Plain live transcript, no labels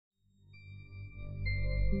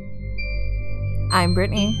I'm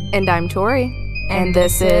Brittany. And I'm Tori. And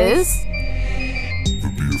this is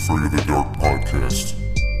the Be Afraid of the Dark podcast.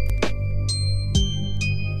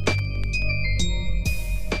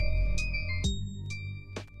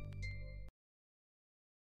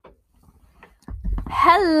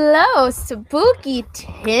 Hello,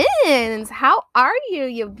 Spookytins. How are you,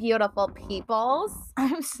 you beautiful peoples?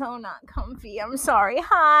 I'm so not comfy. I'm sorry.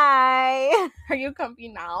 Hi. Are you comfy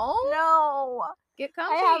now? No. Get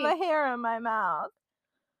comfy. I have a hair in my mouth.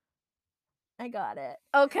 I got it.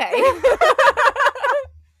 Okay.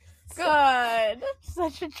 Good.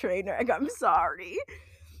 Such a train wreck. I'm sorry.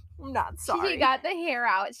 I'm not sorry. She got the hair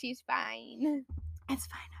out. She's fine. It's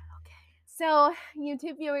fine. I'm okay. So,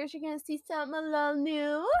 YouTube viewers, you're going to see something a little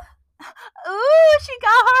new. Ooh, she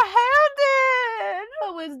got her hair did.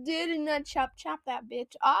 I was did and then chop that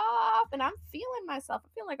bitch off. And I'm feeling myself. I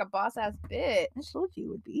feel like a boss-ass bitch. I told you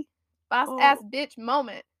would be. Boss-ass bitch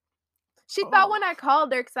moment. She thought when I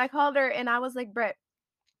called her, because I called her and I was like, Britt,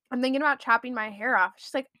 I'm thinking about chopping my hair off.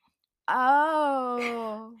 She's like,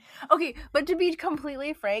 oh. Okay, but to be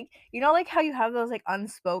completely frank, you know like how you have those like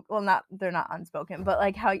unspoken, well they're not unspoken, but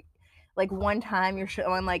like how like one time you're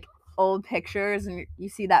showing like old pictures and you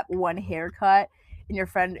see that one haircut and your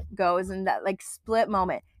friend goes and that like split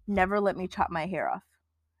moment, never let me chop my hair off.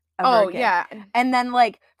 Oh, again. Yeah. And then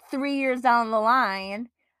like 3 years down the line,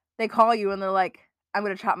 they call you and they're like, I'm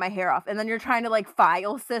gonna chop my hair off. And then you're trying to like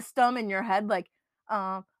file system in your head, like,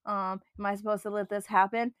 am I supposed to let this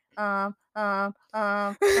happen? I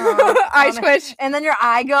twitch. And then your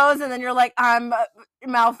eye goes, and then you're like, I'm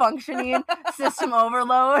malfunctioning, system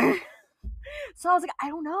overload. So I was like, I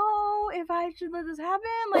don't know if I should let this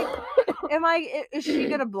happen. Like, is she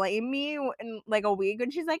gonna blame me in like a week?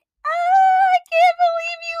 And she's like, I can't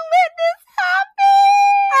believe you let this happen.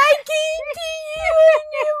 I came to you and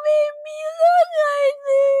you made me look like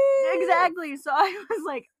this. Exactly. So I was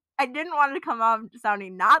like, I didn't want to come off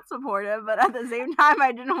sounding not supportive, but at the same time,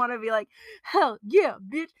 I didn't want to be like, hell yeah,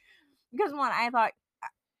 bitch. Because one, I thought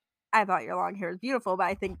your long hair is beautiful, but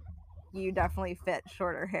I think you definitely fit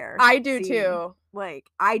shorter hair. I do too. Like,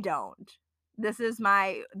 I don't. This is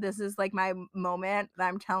like my moment that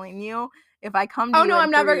I'm telling you. If I come to you I'm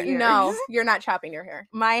never. years, No, you're not chopping your hair.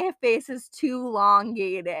 My face is too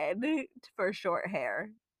elongated for short hair.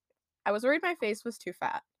 I was worried my face was too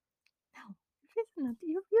fat. No,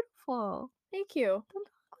 you're beautiful. Thank you. Don't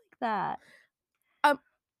talk like that.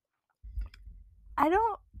 I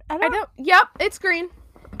don't. Yep, it's green.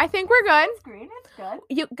 I think we're good. It's green. It's good.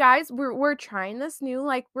 You guys, we're trying this new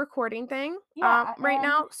like recording thing right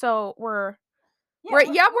now. So we're good.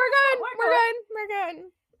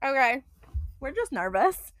 Okay. We're just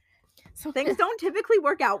nervous. So things don't typically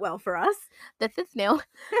work out well for us. This is new.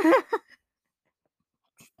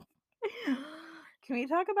 Can we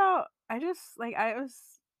talk about I was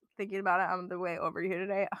thinking about it on the way over here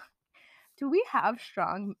today. Do we have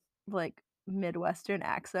strong like Midwestern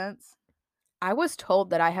accents? I was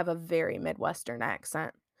told that I have a very Midwestern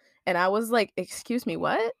accent. And I was like, excuse me,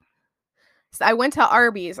 what? So I went to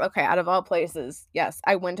Arby's. Okay, out of all places. Yes,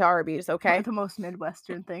 I went to Arby's, okay? The most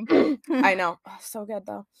Midwestern thing. I know. Oh, so good,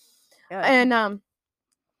 though. Yeah. And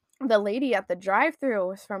the lady at the drive-thru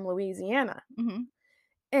was from Louisiana. Mm-hmm.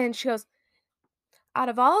 And she goes, out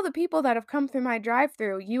of all the people that have come through my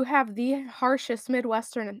drive-thru, you have the harshest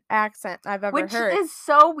Midwestern accent I've ever heard. Which is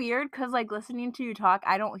so weird because, like, listening to you talk,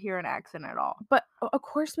 I don't hear an accent at all. But, of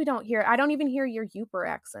course we don't hear it. I don't even hear your Yooper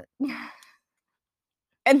accent.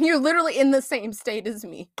 And you're literally in the same state as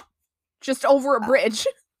me. Just over a bridge.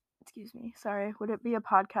 Excuse me. Sorry. Would it be a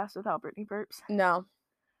podcast without Brittany burps? No.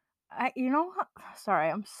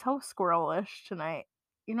 Sorry, I'm so squirrelish tonight.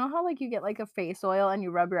 You know how, like, you get, like, a face oil and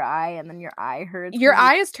you rub your eye and then your eye hurts? Your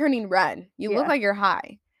eye is turning red. You look like you're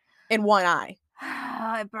high. In one eye.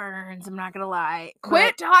 It burns. I'm not gonna lie.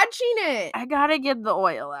 Quit touching it. I gotta get the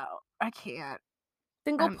oil out. I can't.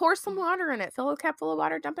 Then go pour some water in it. Fill a cap full of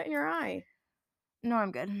water. Dump it in your eye. No,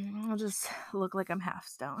 I'm good. I'll just look like I'm half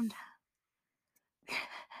stoned.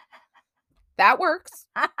 That works.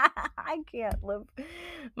 I can't live.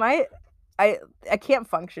 I can't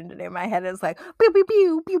function today. My head is like pew, pew,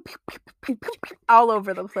 pew, pew, pew, pew, pew, pew, pew, all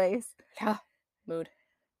over the place. Yeah. Mood.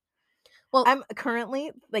 Well, I'm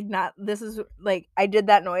currently like not. This is like I did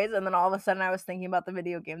that noise, and then all of a sudden I was thinking about the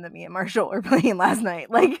video game that me and Marshall were playing last night.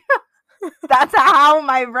 Like that's how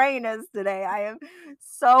my brain is today. I am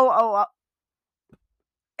so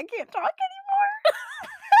I can't talk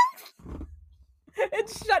anymore.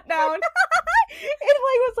 It's shut down. It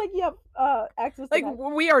was like, yep, access. Like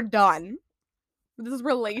we are done. This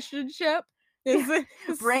relationship is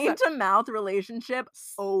brain to mouth relationship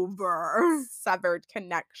over. Severed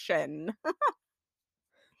connection.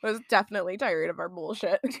 was definitely tired of our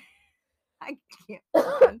bullshit. I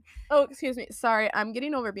can't. Oh, excuse me. Sorry, I'm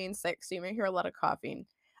getting over being sick, so you may hear a lot of coughing.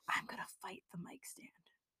 I'm gonna fight the mic stand.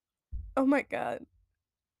 Oh my god.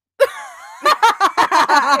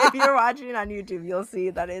 If you're watching on YouTube, you'll see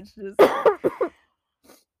that it's just.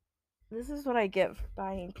 This is what I get for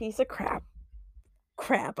buying piece of crap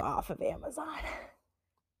off of Amazon.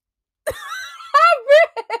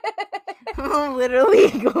 I'm literally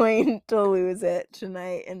going to lose it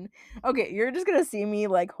tonight. And okay, you're just gonna see me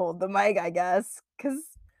like hold the mic, I guess.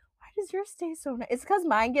 Cause why does yours stay so nice? It's because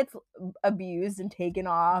mine gets abused and taken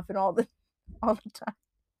off and all the time.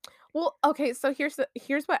 Well, okay, so here's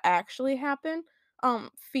what actually happened.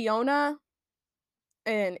 Fiona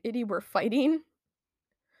and Itty were fighting,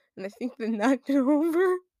 and I think they knocked it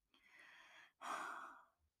over.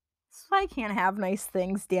 That's why I can't have nice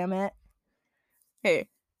things, damn it. Hey,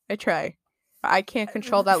 I try. I can't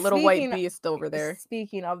control that little white Speaking- beast over there.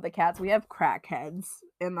 Speaking of the cats, we have crackheads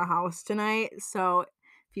in the house tonight. So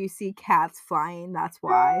if you see cats flying, that's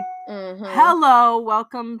why. Mhm. Hello,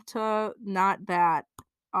 welcome to Not That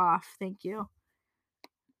Off. Thank you.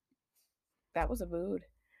 That was a mood.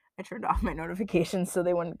 I turned off my notifications so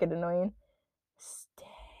they wouldn't get annoying. Stay.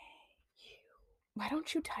 Why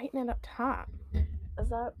don't you tighten it up top? Is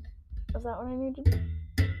that what I need to do?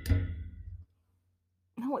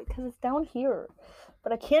 No, because it's down here.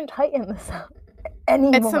 But I can't tighten this up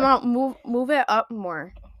anymore. It's about move it up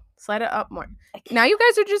more. Slide it up more. Now you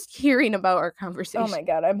guys are just hearing about our conversation. Oh my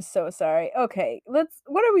god, I'm so sorry. Okay, what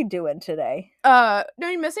are we doing today? No,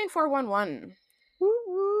 you're missing 411.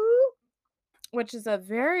 Woo-woo. Which is a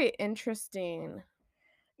very interesting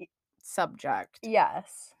subject.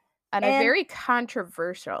 Yes. And a very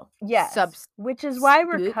controversial Yes. Which is why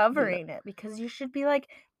we're covering it. Because you should be like,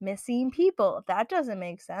 missing people. If that doesn't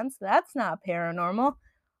make sense, that's not paranormal.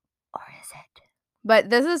 Or is it? But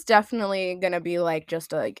this is definitely going to be like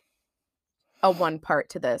just like a one part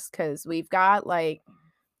to this. Because we've got like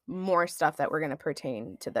more stuff that we're going to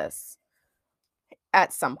pertain to this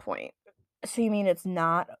at some point. So you mean it's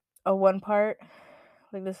not a one part?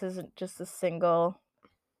 Like this isn't just a single...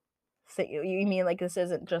 You mean like this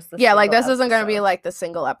isn't just the yeah, like this episode. Isn't going to be like the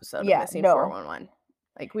single episode of Missing 411.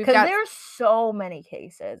 Like we've got... there's so many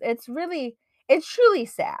cases. It's truly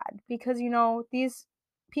sad because, you know, these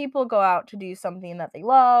people go out to do something that they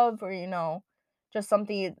love or, you know, just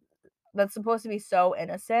something that's supposed to be so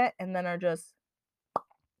innocent and then are just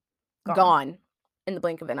gone in the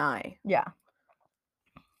blink of an eye. Yeah.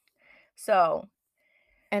 So.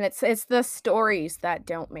 And it's the stories that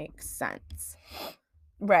don't make sense.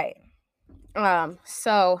 Right.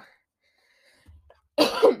 So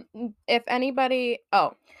if anybody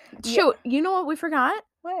shoot, you know what we forgot?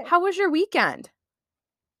 What? How was your weekend?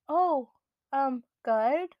 Oh,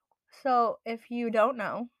 good. So if you don't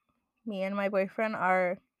know, me and my boyfriend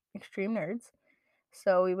are extreme nerds.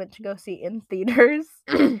 So we went to go see in theaters.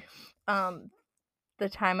 The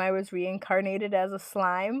time I was reincarnated as a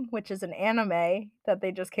slime, which is an anime that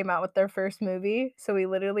they just came out with their first movie. So we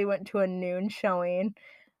literally went to a noon showing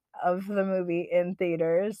of the movie in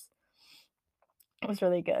theaters. It was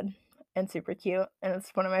really good and super cute, and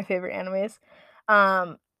it's one of my favorite animes.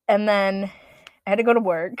 And then I had to go to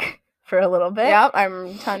work for a little bit. Yep,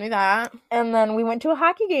 I'm telling you that. And then we went to a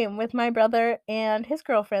hockey game with my brother and his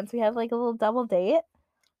girlfriends. We had like a little double date.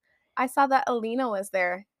 I saw that Alina was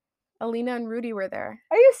there. Alina and Rudy were there.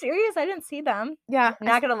 Are you serious? I didn't see them. Yeah. I'm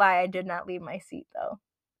not gonna lie, I did not leave my seat though.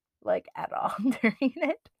 Like at all during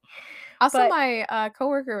it. Also, my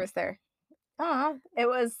coworker was there. It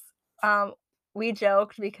was we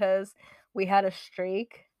joked because we had a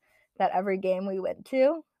streak that every game we went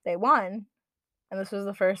to, they won. And this was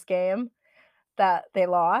the first game that they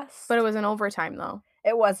lost. But it was in overtime though.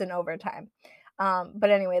 It was in overtime. But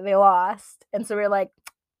anyway, they lost. And so we were like,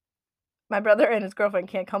 my brother and his girlfriend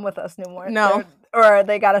can't come with us anymore. No. Or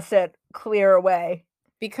they gotta sit clear away.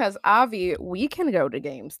 Because Avi, we can go to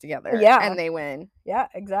games together. Yeah. And they win. Yeah,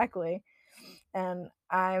 exactly. And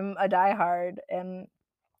I'm a diehard, and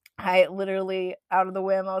I literally, out of the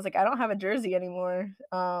whim, I was like, I don't have a jersey anymore.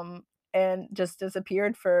 And just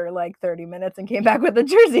disappeared for like 30 minutes and came back with a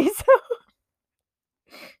jersey. So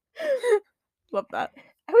Love that.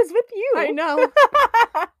 I was with you. I know.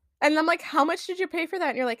 And I'm like, how much did you pay for that?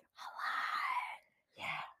 And you're like, a lot. Yeah,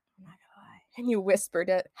 I'm not gonna lie. And you whispered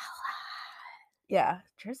it. Yeah,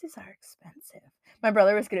 jerseys are expensive. My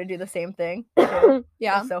brother was gonna do the same thing.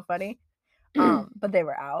 Yeah. It's so funny. But they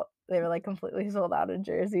were out. They were like completely sold out of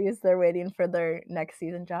jerseys. They're waiting for their next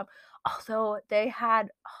season job. Also, they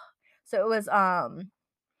had so it was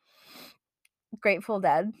Grateful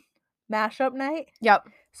Dead mashup night. Yep.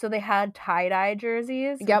 So they had tie-dye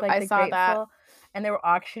jerseys. with, Yep, like, I the saw that. Grateful, and they were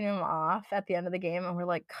auctioning them off at the end of the game, and we're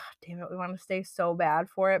like, God damn it, we want to stay so bad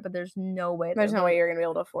for it, but there's no way. There's no way you're gonna be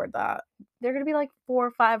able to afford that. They're gonna be like $400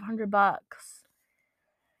 or $500.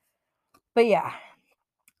 But yeah,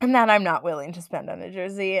 and that I'm not willing to spend on a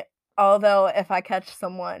jersey. Although if I catch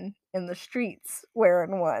someone in the streets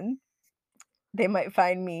wearing one, they might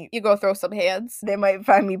find me. You go throw some hands. They might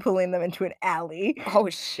find me pulling them into an alley. Oh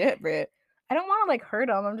shit, Britt. I don't want to like hurt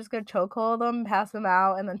them. I'm just gonna chokehold them, pass them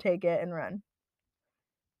out, and then take it and run.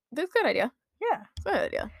 That's a good idea. Yeah. It's a good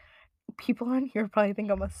idea. People on here probably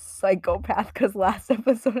think I'm a psychopath because last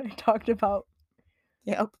episode I talked about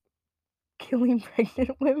Yep. killing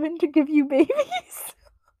pregnant women to give you babies.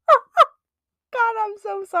 God, I'm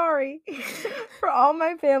so sorry. For all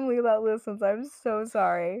my family that listens, I'm so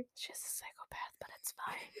sorry. She's a psychopath, but it's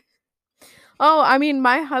fine. Oh, I mean,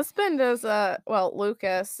 my husband is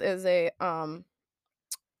Lucas is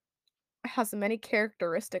has many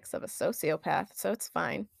characteristics of a sociopath, so it's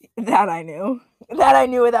fine. That I knew. That I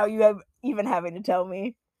knew without you even having to tell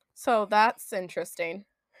me. So that's interesting.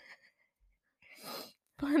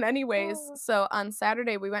 But anyways, so on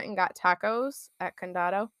Saturday we went and got tacos at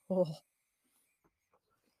Condado. Oh.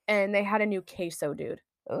 And they had a new queso, dude.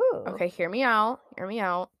 Ooh. Okay, hear me out. Hear me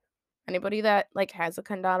out. Anybody that like has a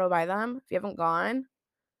Condado by them, if you haven't gone,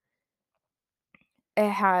 it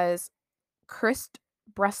has crisp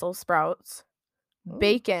Brussels sprouts,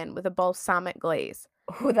 bacon with a balsamic glaze.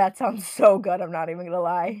 Oh, that sounds so good. I'm not even gonna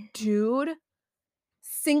lie. Dude,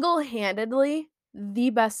 single-handedly the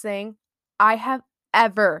best thing I have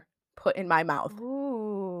ever put in my mouth.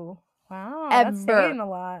 Ooh. Wow. Ever. That's saying a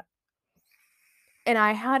lot. And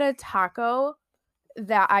I had a taco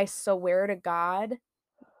that I swear to God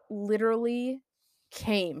literally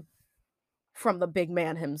came from the big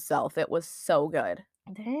man himself. It was so good.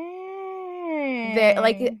 Dang.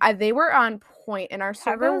 They were on point, and our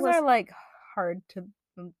server Tacos was are like hard to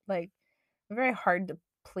very hard to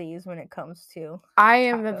please when it comes to. I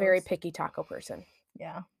am a very tacos. picky taco person.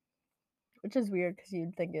 Yeah. Which is weird because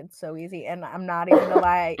you'd think it's so easy. And I'm not even gonna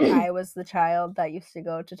lie, I was the child that used to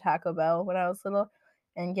go to Taco Bell when I was little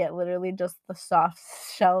and get literally just the soft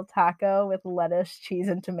shell taco with lettuce, cheese,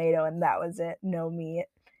 and tomato, and that was it. No meat.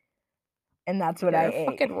 And that's what You're I a ate.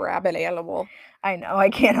 fucking rabbit animal. I know, I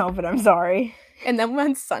can't help it. I'm sorry. And then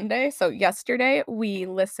on Sunday, so yesterday, we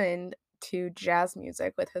listened to jazz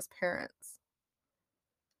music with his parents.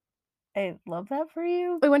 I love that for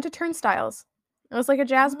you. We went to Turnstiles. It was like a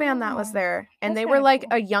jazz band that was Oh, there. And that's they were kinda like cool.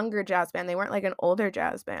 a younger jazz band. They weren't like an older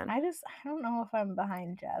jazz band. I don't know if I'm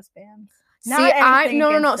behind jazz bands. See,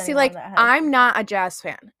 no. See, like, I'm not a jazz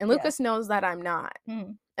fan. And Yeah. Lucas knows that I'm not.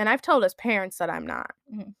 Mhm. And I've told his parents that I'm not.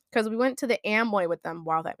 Mhm. Because we went to the Amway with them.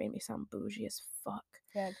 Wow, that made me sound bougie as fuck.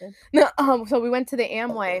 Yeah, it did. No, so we went to the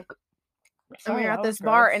Amway. And we Sorry, were at that this was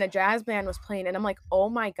bar gross. and a jazz band was playing. And I'm like, oh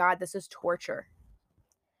my God, this is torture.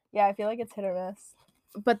 Yeah, I feel like it's hit or miss.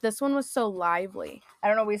 But this one was so lively. I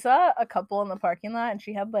don't know. We saw a couple in the parking lot, and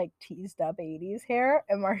she had like teased up 80s hair.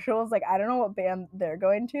 And Marshall was like, I don't know what band they're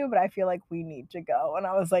going to, but I feel like we need to go. And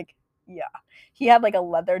I was like, yeah. He had like a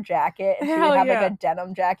leather jacket, and she Hell had yeah. like a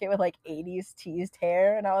denim jacket with like 80s teased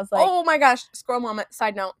hair. And I was like, Oh my gosh, scroll moment.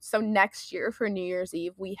 Side note. So next year for New Year's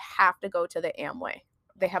Eve, we have to go to the Amway.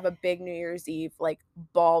 They have a big New Year's Eve like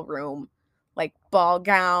ballroom, like ball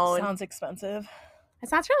gown. sounds expensive.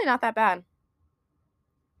 It's actually not that bad.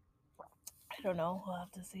 I don't know. We'll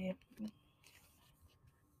have to see.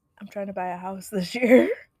 I'm trying to buy a house this year.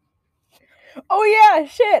 Oh yeah,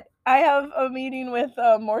 shit. I have a meeting with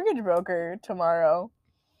a mortgage broker tomorrow.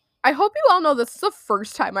 I hope you all know this is the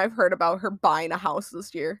first time I've heard about her buying a house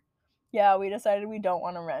this year. Yeah, we decided we don't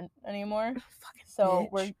want to rent anymore. Fucking So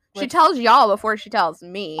bitch. we're She tells y'all before she tells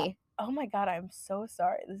me. Oh my God, I'm so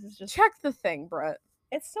sorry. This is just Check the thing, Brett.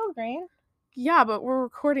 It's still green. Yeah, but we're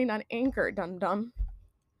recording on Anchor, dum-dum.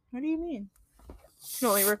 What do you mean? You can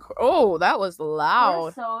only record. Oh, that was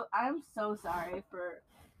loud. I'm so sorry for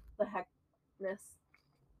the heckness.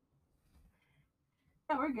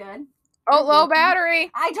 Yeah, we're good. Oh, low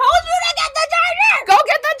battery. I told you to get the charger! Go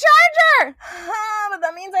get the charger! But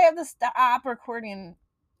that means I have to stop recording.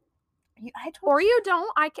 I told Or you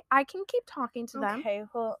don't. I can keep talking to them. Okay,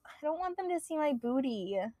 well, I don't want them to see my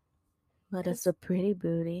booty. But it's a pretty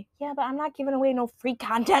booty. Yeah, but I'm not giving away no free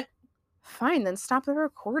content. Fine, then stop the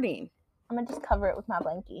recording. I'm gonna just cover it with my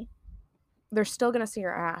blankie. They're still gonna see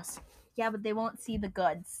your ass. Yeah, but they won't see the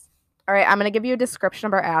goods. All right, I'm gonna give you a description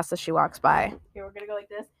of her ass as she walks by. Here, we're gonna go like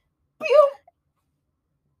this. Pew!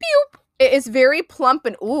 Pew! It is very plump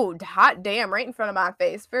and ooh, hot damn, right in front of my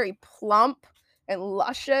face. Very plump and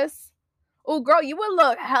luscious. Oh, girl, you would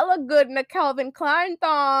look hella good in a Calvin Klein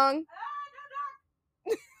thong.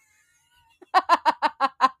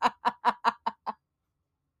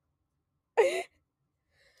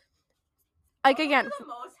 Like, again, the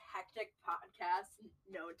most hectic podcast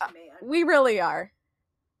known to man. we really are.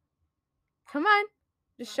 Come on.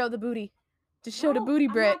 Just show the booty. Just show the booty,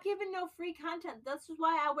 Brit. I'm not giving no free content. That's just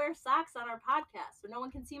why I wear socks on our podcast, so no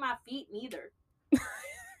one can see my feet neither.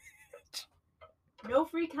 No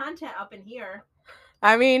free content up in here.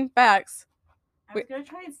 I mean, facts. I was gonna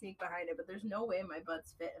try and sneak behind it, but there's no way my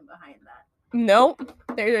butt's fitting behind that. Nope.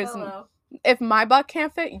 There's Hello. if my butt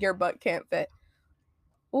can't fit, your butt can't fit.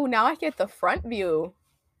 Oh, now I get the front view.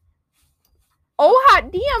 Oh,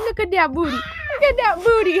 hot damn, look at that booty. Look at that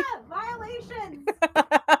booty. Violations.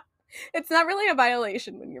 It's not really a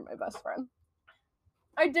violation when you're my best friend.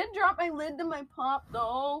 I did drop my lid to my pop,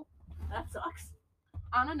 though. That sucks.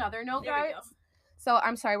 On another note, There we guys. go. So,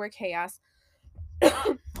 I'm sorry, we're chaos.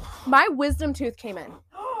 My wisdom tooth came in.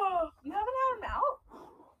 You haven't had them out?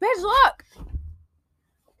 Bitch, look.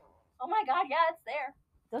 Oh my god, yeah, it's there.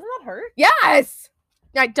 Doesn't that hurt? Yes.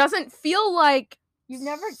 It doesn't feel like You've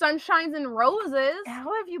never. sunshines and roses.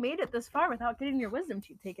 How have you made it this far without getting your wisdom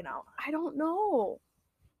tooth taken out? I don't know.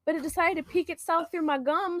 But it decided to peek itself through my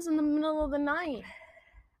gums in the middle of the night.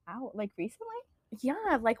 Ow, like recently?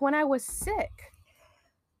 Yeah, like when I was sick.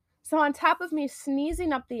 So on top of me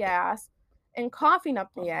sneezing up the ass and coughing up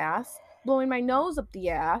the ass, blowing my nose up the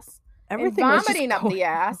ass, Everything and was just vomiting up the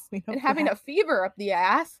ass, going up and having the a fever up the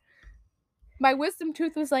ass, my wisdom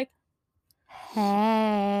tooth was like,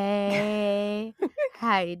 hey,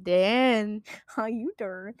 how you doing? How you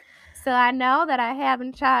doing? So I know that I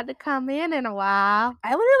haven't tried to come in a while.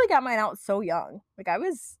 I literally got mine out so young. Like I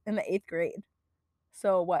was in the 8th grade.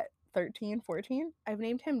 So what, 13, 14? I've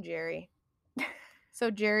named him Jerry. So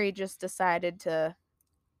Jerry just decided to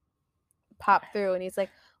pop through, and he's like,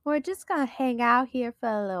 we're just going to hang out here for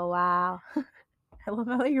a little while. I love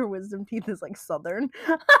how your wisdom teeth is like southern.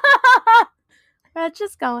 We're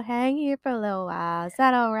just going to hang here for a little while. Is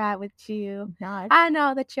that all right with you? Not. I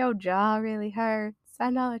know that your jaw really hurts.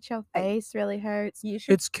 I know that your face really hurts. You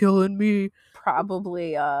should It's killing me.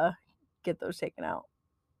 probably get those taken out.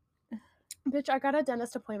 Bitch, I got a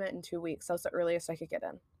dentist appointment in 2 weeks. That was the earliest I could get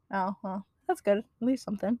in. Oh, well, that's good. At least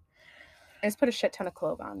something. I just put a shit ton of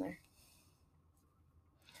clove on there.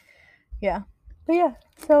 Yeah. But yeah,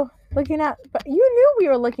 so but you knew we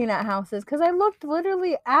were looking at houses because I looked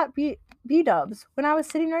literally at B-dubs when I was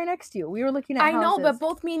sitting right next to you. We were looking at I houses. know, but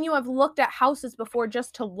both me and you have looked at houses before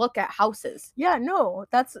just to look at houses. Yeah, no,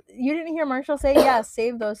 you didn't hear Marshall say, yeah,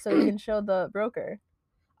 save those so you can show the broker.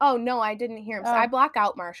 Oh, no, I didn't hear him. So Oh. I block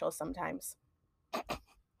out Marshall sometimes.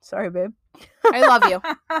 Sorry, babe. I love you.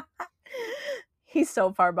 He's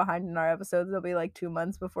so far behind in our episodes. It'll be like 2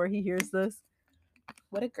 months before he hears this.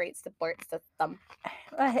 What a great support system.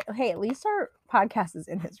 Hey, at least our podcast is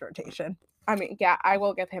in his rotation. I mean, yeah, I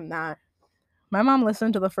will give him that. My mom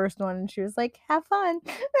listened to the first one and she was like, have fun.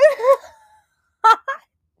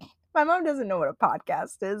 My mom doesn't know what a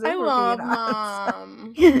podcast is. I if we're love being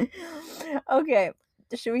honest. Mom. Okay,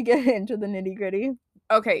 should we get into the nitty gritty?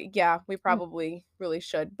 Okay, yeah, we probably really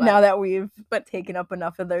should. But Now that we've taken up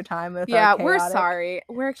enough of their time with yeah, our we're chaotic- sorry.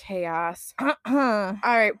 We're chaos. All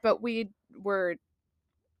right, but we were...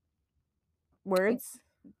 Words?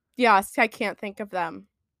 Yes, I can't think of them.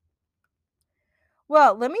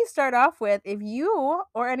 Well, let me start off with, if you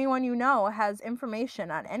or anyone you know has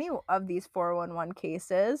information on any of these 411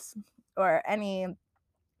 cases, or if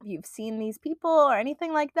you've seen these people or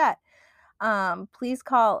anything like that, please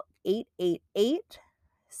call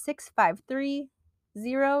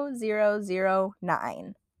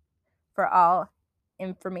 888-653-0009 for all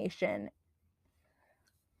information.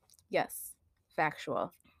 Yes,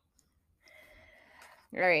 factual.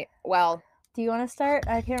 All right, well... Do you want to start?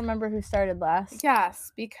 I can't remember who started last.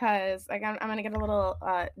 Yes, because like I'm gonna get a little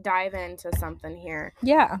dive into something here.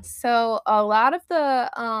 Yeah. So a lot of the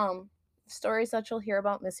stories that you'll hear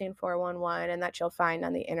about missing 411 and that you'll find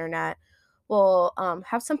on the internet will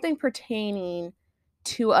have something pertaining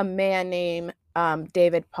to a man named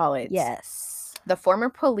David Paulides. Yes. The former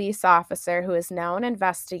police officer who is now an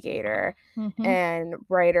investigator and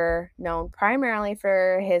writer known primarily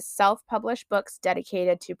for his self-published books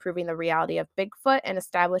dedicated to proving the reality of Bigfoot and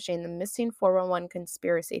establishing the missing 411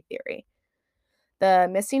 conspiracy theory. The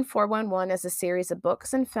Missing 411 is a series of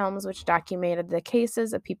books and films which documented the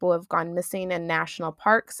cases of people who have gone missing in national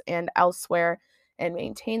parks and elsewhere and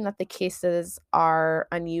maintain that the cases are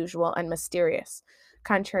unusual and mysterious,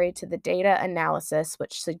 contrary to the data analysis,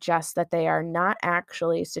 which suggests that they are not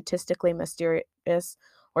actually statistically mysterious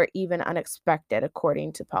or even unexpected,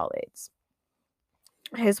 according to Paulides.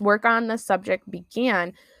 His work on this subject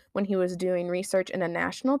began when he was doing research in a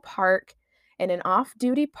national park, and an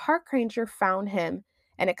off-duty park ranger found him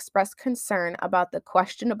and expressed concern about the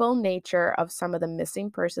questionable nature of some of the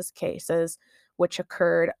missing persons cases which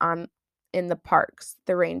occurred in the parks.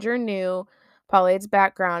 The ranger knew Paulide's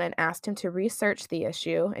background and asked him to research the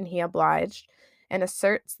issue, and he obliged, and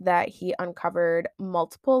asserts that he uncovered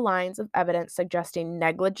multiple lines of evidence suggesting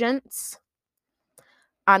negligence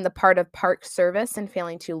on the part of Park Service in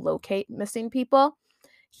failing to locate missing people.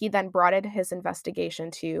 He then broadened his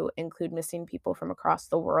investigation to include missing people from across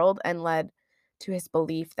the world and led to his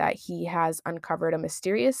belief that he has uncovered a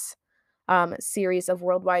mysterious series of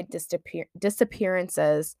worldwide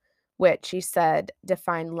disappearances, which he said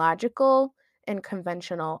define logical and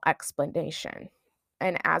conventional explanation.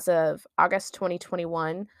 And as of August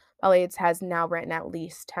 2021, Paulides has now written at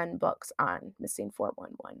least 10 books on missing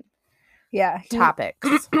 411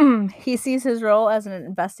 topics. He sees his role as an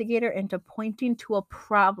investigator into pointing to a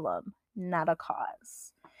problem, not a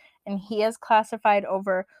cause. And he has classified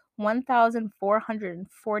over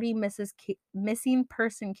 1,440 missing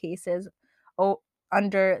person cases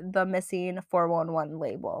under the missing 411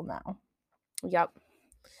 label now. Yep.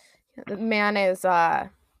 The man is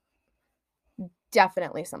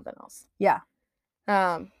definitely something else. Yeah.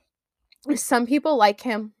 Some people like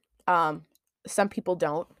him. Some people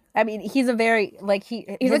don't. I mean, he's a very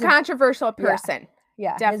he's a controversial person.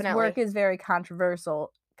 Yeah, definitely. His work is very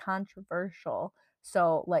controversial.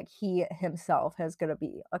 So like he himself is going to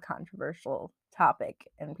be a controversial topic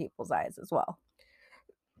in people's eyes as well.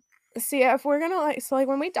 See, if we're gonna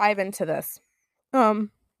when we dive into this,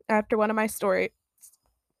 after one of my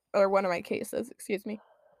cases, excuse me,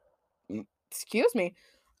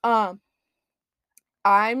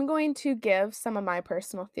 I'm going to give some of my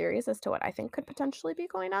personal theories as to what I think could potentially be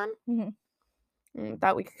going on. Mm-hmm.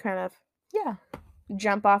 That we could kind of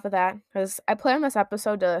jump off of that, because I plan this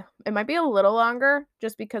episode it might be a little longer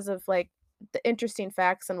just because of like the interesting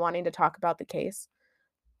facts and wanting to talk about the case,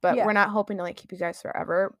 but we're not hoping to like keep you guys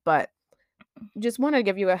forever, but just want to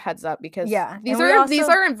give you a heads up because these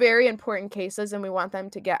are very important cases and we want them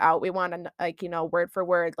to get out. We want to word for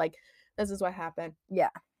word, like this is what happened,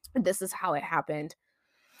 this is how it happened.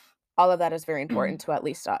 All of that is very important to at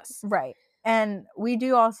least us, right? And we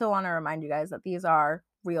do also want to remind you guys that these are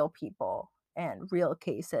real people and real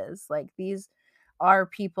cases. Like these are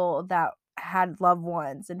people that had loved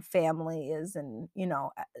ones and families and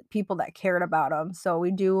people that cared about them. So we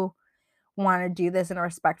do want to do this in a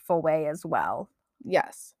respectful way as well.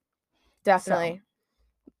 Yes, definitely.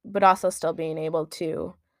 But also still being able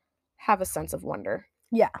to have a sense of wonder.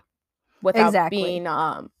 Yeah. Without being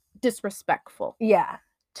disrespectful. Yeah.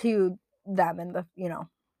 To them and the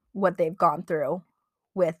what they've gone through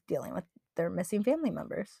with dealing with their missing family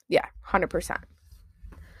members. Yeah, 100%.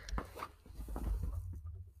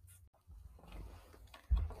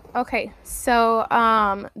 Okay, so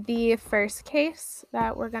the first case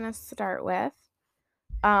that we're gonna start with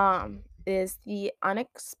is the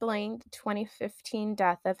unexplained 2015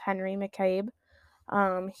 death of Henry McCabe.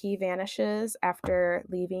 He vanishes after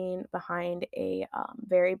leaving behind a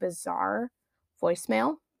very bizarre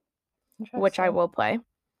voicemail, which I will play.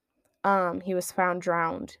 He was found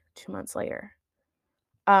drowned 2 months later.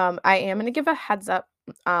 I am going to give a heads up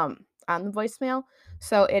on the voicemail.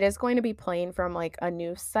 So it is going to be playing from like a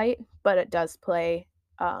news site, but it does play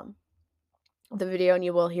the video and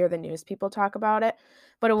you will hear the news people talk about it.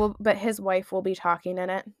 But his wife will be talking in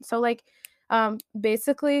it. So like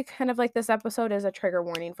basically kind of like this episode is a trigger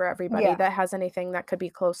warning for everybody that has anything that could be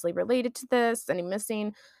closely related to this, any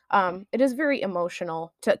missing. It is very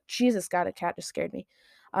emotional. Jesus God, a cat just scared me.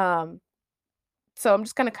 So I'm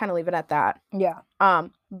just going to kind of leave it at that. Yeah.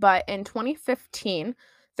 But in 2015,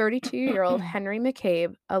 32-year-old Henry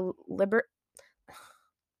McCabe, I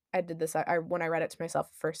did this when I read it to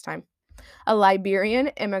myself the first time. A Liberian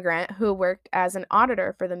immigrant who worked as an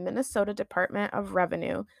auditor for the Minnesota Department of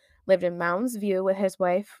Revenue, lived in Mounds View with his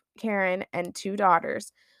wife, Karen, and 2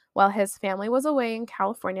 daughters. While his family was away in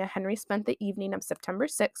California, Henry spent the evening of September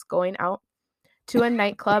 6th going out to a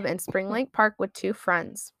nightclub in Spring Lake Park with 2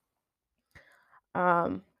 friends.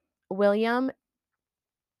 William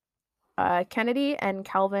Kennedy and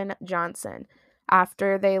Calvin Johnson.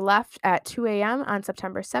 After they left at 2 a.m. on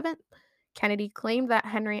September 7th, Kennedy claimed that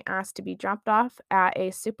Henry asked to be dropped off at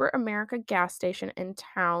a Super America gas station in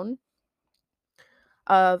town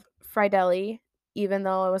of Friedeli, even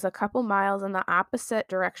though it was a couple miles in the opposite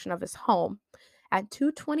direction of his home. At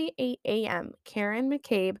 2:28 a.m., Karen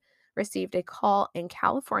McCabe received a call in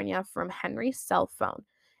California from Henry's cell phone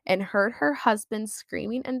and heard her husband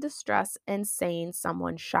screaming in distress and saying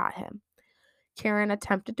someone shot him. Karen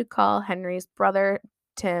attempted to call Henry's brother,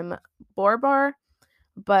 Tim Borbar,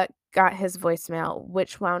 but got his voicemail,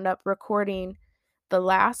 which wound up recording the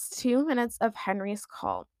last 2 minutes of Henry's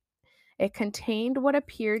call. It contained what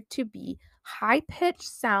appeared to be high-pitched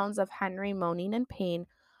sounds of Henry moaning in pain,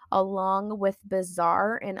 along with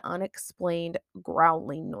bizarre and unexplained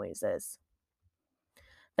growling noises.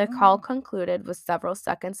 The call concluded with several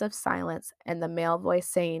seconds of silence and the male voice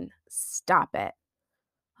saying, "Stop it."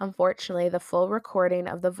 Unfortunately, the full recording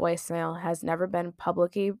of the voicemail has never been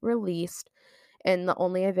publicly released, and the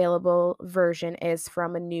only available version is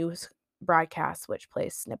from a news broadcast which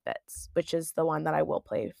plays snippets, which is the one that I will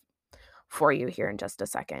play for you here in just a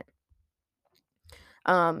second.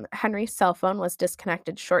 Henry's cell phone was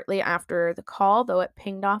disconnected shortly after the call, though it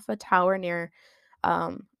pinged off a tower near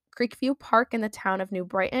Creekview Park in the town of New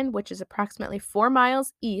Brighton, which is approximately 4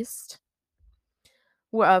 miles east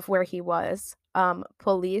of where he was.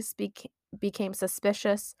 Police became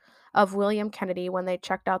suspicious of William Kennedy when they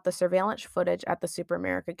checked out the surveillance footage at the Super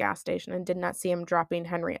America gas station and did not see him dropping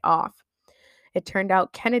Henry off. It turned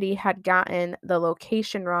out Kennedy had gotten the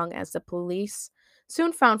location wrong, as the police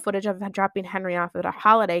soon found footage of him dropping Henry off at a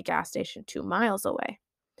Holiday gas station 2 miles away.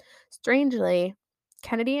 Strangely,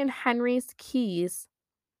 Kennedy had Henry's keys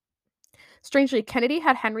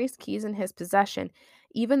in his possession,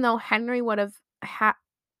 even though Henry would have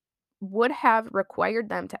required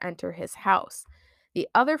them to enter his house. The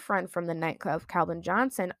other friend from the nightclub, Calvin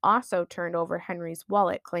Johnson, also turned over Henry's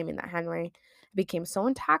wallet, claiming that Henry became so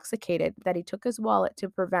intoxicated that he took his wallet to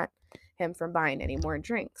prevent him from buying any more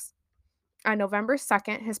drinks. On November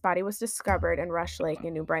 2nd, his body was discovered in Rush Lake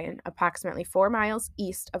in New Brighton, approximately 4 miles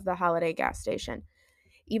east of the Holiday gas station.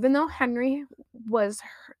 Even though Henry was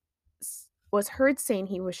heard saying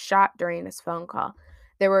he was shot during his phone call,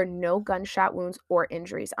 there were no gunshot wounds or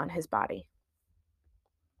injuries on his body.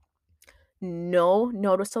 No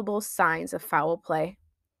noticeable signs of foul play.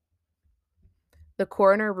 The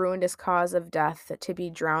coroner ruled his cause of death to be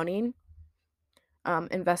drowning.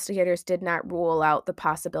 Investigators did not rule out the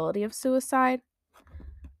possibility of suicide.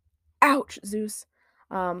 Ouch, Zeus.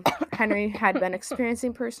 Henry had been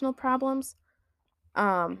experiencing personal problems,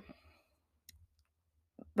 but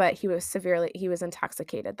he was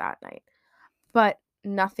intoxicated that night. But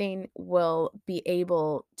nothing will be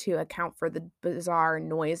able to account for the bizarre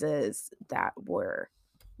noises that were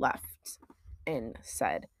left in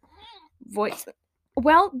said voice.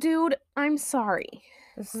 Well, dude, I'm sorry.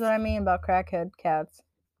 This is what I mean about crackhead cats.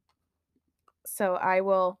 So I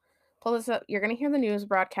will pull this up. You're gonna hear the news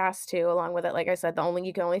broadcast too, along with it. Like I said,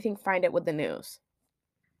 you can only find it with the news.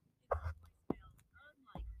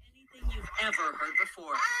 Unlike anything you've ever heard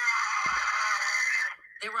before.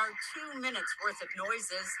 There are 2 minutes worth of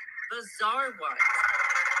noises, bizarre ones,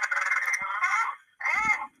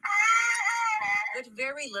 but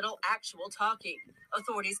very little actual talking.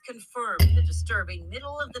 Authorities confirmed the disturbing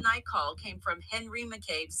middle-of-the-night call came from Henry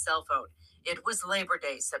McCabe's cell phone. It was Labor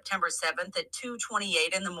Day, September 7th at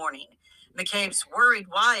 2:28 in the morning. McCabe's worried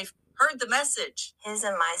wife heard the message.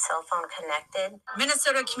 Isn't my cell phone connected?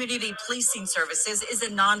 Minnesota Community Policing Services is a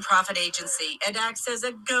nonprofit agency and acts as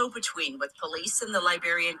a go-between with police and the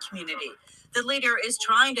Liberian community. The leader is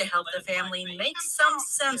trying to help the family make some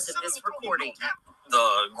sense of this recording.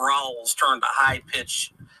 The growls turned to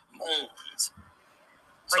high-pitched moans.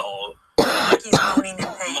 So, Like he's moaning in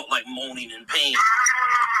pain. like moaning in pain.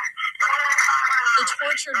 The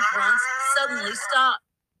tortured grunts suddenly stop.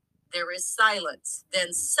 There is silence.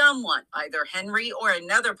 Then someone, either Henry or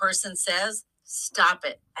another person, says, "Stop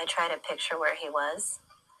it." I try to picture where he was.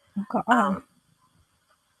 God.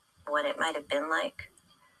 What it might have been like.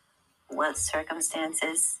 What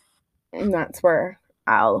circumstances. And that's where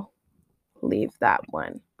I'll leave that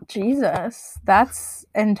one. Jesus, that's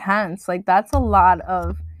intense. Like, that's a lot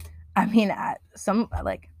of, I mean,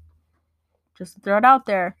 just to throw it out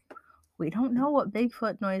there, we don't know what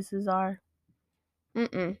Bigfoot noises are.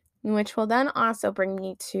 Which will then also bring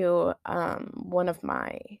me to one of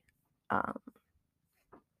my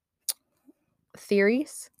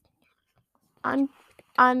theories on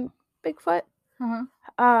Bigfoot.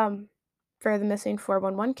 For the missing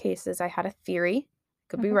 411 cases, I had a theory.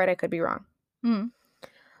 Could be right, I could be wrong.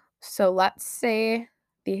 So let's say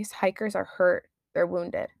these hikers are hurt, they're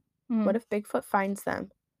wounded. What if Bigfoot finds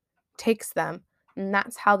them, takes them, and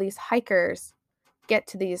that's how these hikers get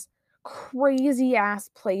to these crazy ass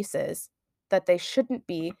places that they shouldn't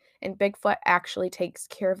be, and Bigfoot actually takes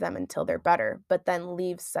care of them until they're better, but then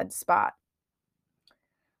leaves said spot.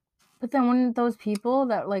 But then wouldn't those people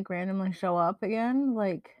that like randomly show up again,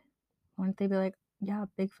 like, wouldn't they be like, yeah,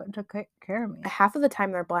 Bigfoot took care of me? Half of the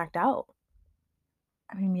time they're blacked out.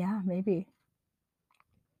 I mean, yeah, maybe.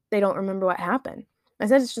 they don't remember what happened. I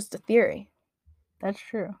said it's just a theory. That's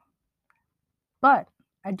true. But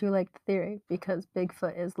I do like the theory because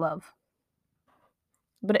Bigfoot is love.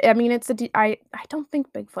 But I mean, I don't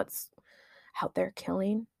think Bigfoot's out there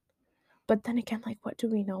killing. But then again, like, what do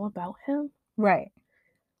we know about him? Right.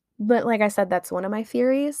 But like I said, that's one of my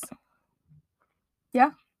theories.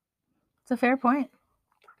 Yeah. It's a fair point.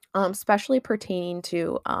 Especially pertaining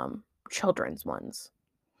to children's ones.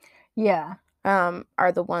 Yeah.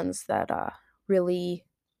 Are the ones that really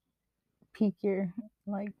Peek your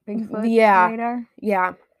like Bigfoot radar.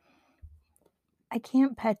 Yeah. I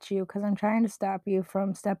can't pet you because I'm trying to stop you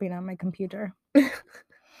from stepping on my computer.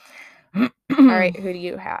 All right, who do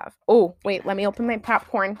you have? Oh, wait, let me open my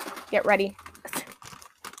popcorn. Get ready.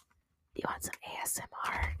 You want some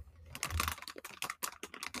ASMR?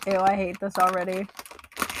 Ew, I hate this already.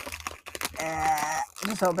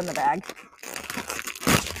 Just open the bag.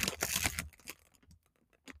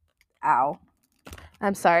 Ow.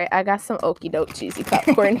 I'm sorry, I got some okie doke cheesy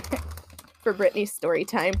popcorn for Brittany's story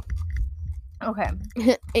time. Okay.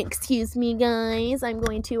 Excuse me, guys. I'm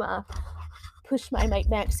going to push my mic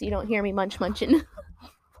back so you don't hear me munching.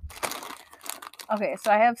 Okay,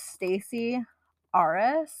 so I have Stacy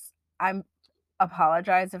Aris. I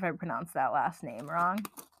apologize if I pronounced that last name wrong.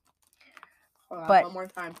 But one more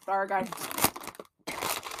time. Sorry, guys.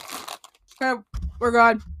 Okay, we're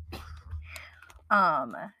good.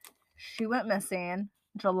 She went missing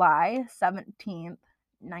July 17th,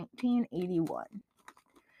 1981.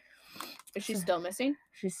 Is she still missing?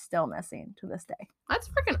 She's still missing to this day. That's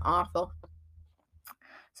freaking awful.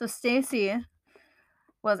 So Stacy is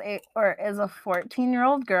a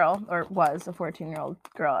 14-year-old girl, or was a 14-year-old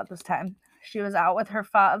girl at this time. She was out with her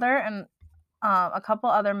father and a couple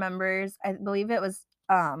other members. I believe it was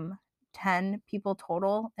 10 people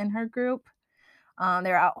total in her group. They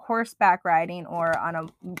were out horseback riding or on a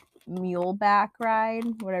muleback ride,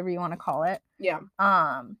 whatever you want to call it. Yeah.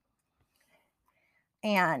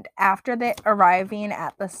 And after arriving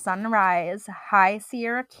at the Sunrise High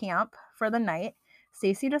Sierra camp for the night,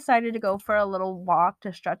 Stacy decided to go for a little walk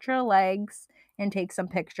to stretch her legs and take some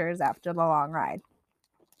pictures after the long ride.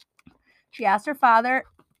 She asked her father,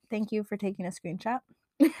 thank you for taking a screenshot.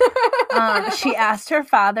 She asked her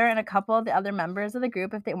father and a couple of the other members of the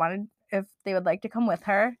group if they would like to come with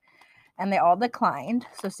her, and they all declined.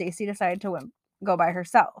 So Stacy decided to go by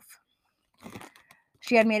herself.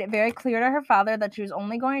 She had made it very clear to her father that she was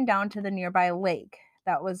only going down to the nearby lake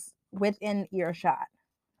that was within earshot.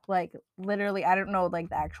 Like, literally, I don't know, like,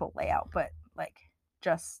 the actual layout, but, like,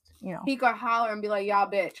 just, you know. He could holler and be like, yeah,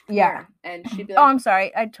 bitch. Come Yeah. here. And she'd be like, Oh, I'm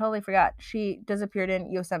sorry. I totally forgot. She disappeared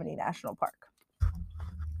in Yosemite National Park.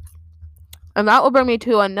 And that will bring me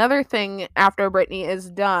to another thing after Brittany is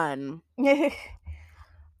done.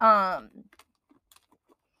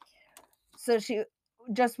 So she,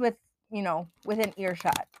 just with, you know, within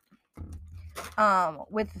earshot.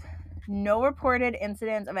 With no reported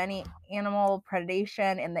incidents of any animal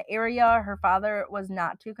predation in the area, her father was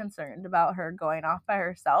not too concerned about her going off by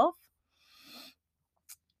herself.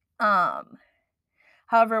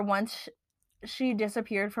 However, once she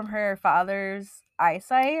disappeared from her father's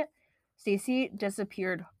eyesight, Stacy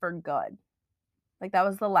disappeared for good. Like, that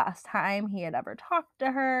was the last time he had ever talked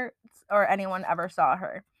to her or anyone ever saw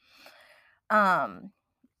her.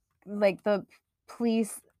 Like, the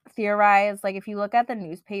police theorized, like, if you look at the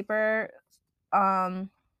newspaper,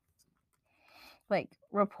 like,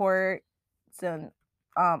 reports and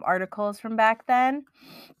articles from back then,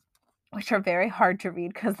 which are very hard to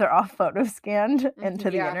read because they're all photo scanned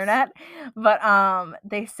into the internet. But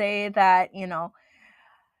they say that, you know,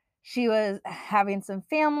 she was having some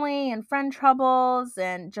family and friend troubles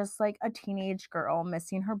and just like a teenage girl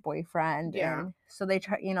missing her boyfriend. Yeah. And so they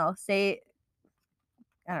try, you know, say,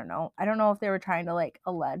 I don't know. I don't know if they were trying to like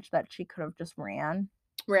allege that she could have just ran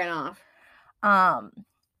off.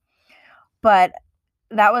 But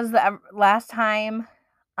that was the last time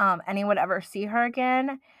anyone would ever see her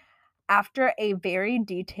again. After a very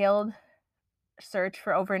detailed search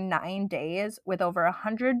for over 9 days with over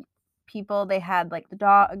 100 people, they had like the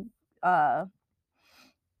dog,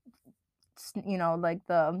 you know, like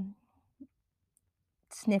the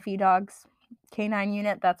sniffy dogs, canine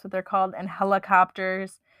unit, that's what they're called, and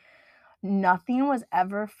helicopters. Nothing was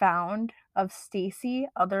ever found of Stacy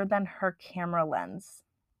other than her camera lens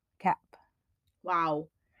cap. Wow.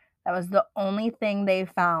 That was the only thing they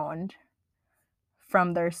found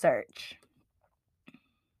from their search.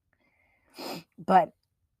 But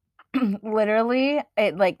literally,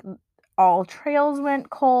 it like all trails went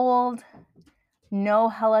cold, no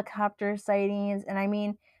helicopter sightings. And I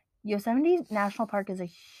mean, Yosemite National Park is a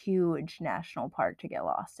huge national park to get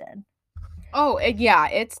lost in. Oh, yeah,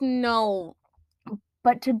 it's no.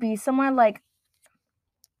 But to be somewhere like,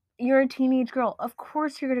 you're a teenage girl, of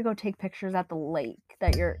course you're going to go take pictures at the lake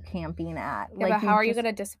that you're camping at. Yeah, like, but how are you going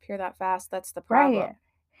to disappear that fast? That's the Right. problem.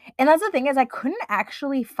 And that's the thing is, I couldn't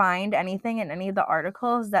actually find anything in any of the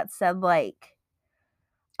articles that said like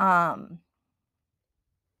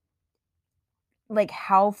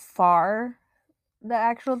how far the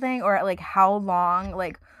actual thing, or like how long,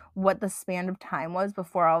 like what the span of time was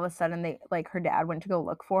before all of a sudden they like her dad went to go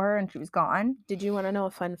look for her and she was gone. Did you want to know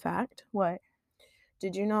a fun fact? What?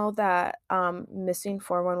 Did you know that missing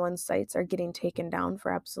 411 sites are getting taken down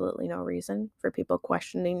for absolutely no reason, for people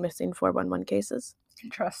questioning missing 411 cases?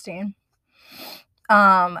 Interesting.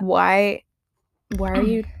 Why are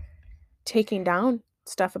you taking down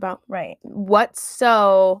stuff about? Right. What's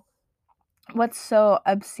so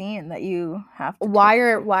obscene that you have to why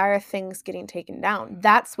are things getting taken down?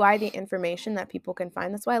 That's why the information that people can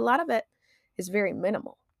find, that's why a lot of it is very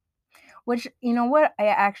minimal. Which, you know what I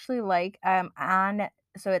actually like, on,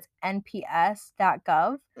 so it's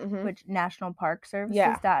nps.gov, Mhm. which National Park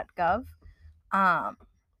Services.gov.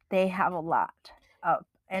 They have a lot of,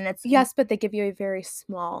 and it's Yes, but they give you a very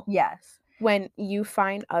small. Yes. When you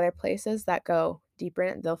find other places that go deeper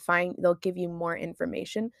in it, they'll give you more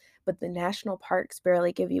information, but the national parks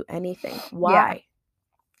barely give you anything. Why? Yeah.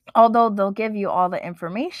 Although they'll give you all the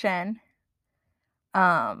information,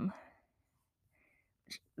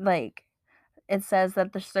 like it says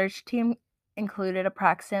that the search team included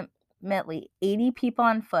approximately 80 people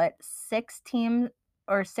on foot, 6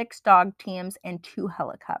 dog teams, and 2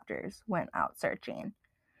 helicopters went out searching.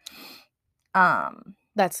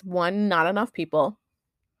 That's one, not enough people.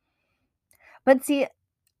 But see,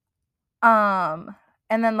 and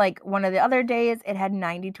then like one of the other days it had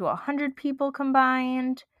 90 to 100 people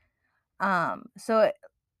combined. So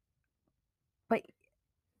but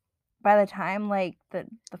by the time like the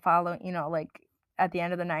following, like at the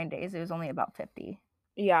end of the 9 days, it was only about 50.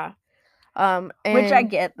 Yeah. Which I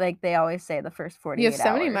get, like they always say the first 48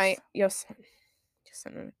 hours.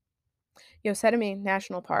 Yosemite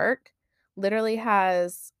National Park literally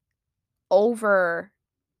has over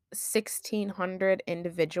 1,600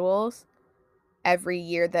 individuals every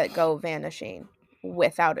year that go vanishing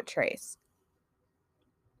without a trace.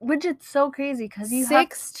 Which it's so crazy because you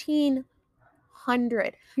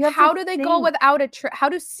 1,600. have How to do they go think. without a trace? How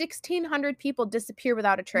do 1,600 people disappear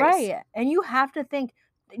without a trace? Right. And you have to think,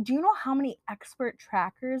 do you know how many expert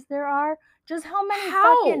trackers there are? Just how many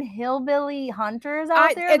fucking hillbilly hunters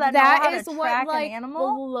out there that know how to track an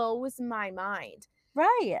animal? Blows my mind.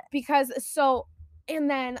 Right. Because and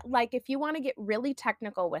then like if you want to get really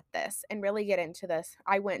technical with this and really get into this,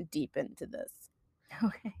 I went deep into this.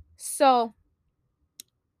 Okay. So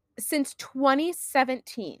since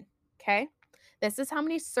 2017, okay, this is how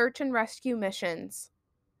many search and rescue missions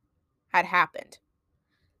had happened.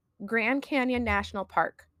 Grand Canyon National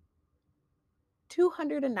Park,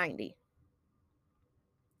 290.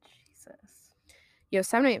 Jesus.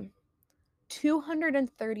 Yosemite,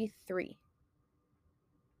 233.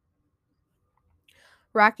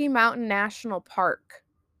 Rocky Mountain National Park,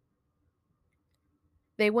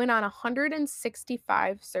 they went on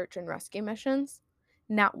 165 search and rescue missions.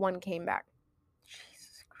 Not one came back.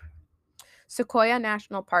 Jesus Christ. Sequoia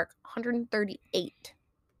National Park, 138.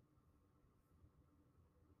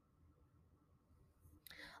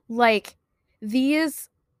 Like, these,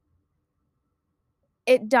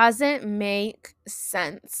 it doesn't make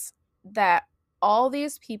sense that all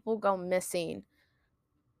these people go missing,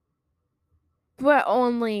 but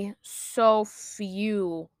only so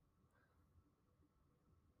few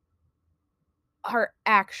are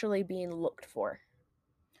actually being looked for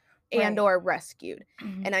and or rescued.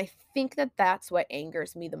 Mhm. And I think that that's what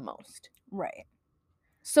angers me the most. Right.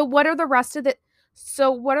 So what are the rest of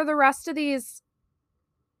these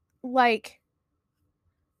like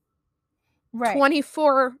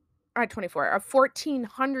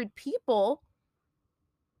 1,400 people?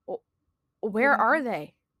 Where are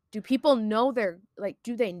they? Do people know do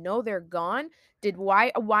they know they're gone?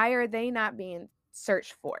 Why are they not being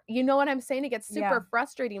searched for? You know what I'm saying? It gets super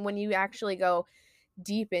frustrating when you actually go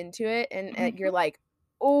deep into it and you're like,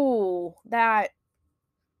 oh, that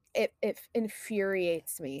it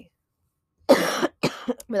infuriates me. But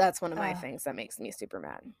that's one of my things that makes me super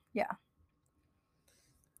mad. Yeah.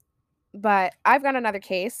 But I've got another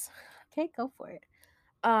case. Okay, go for it.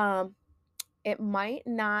 It might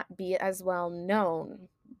not be as well known,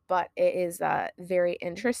 but it is very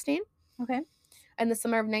interesting. Okay. In the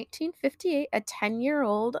summer of 1958, a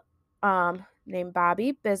 10-year-old named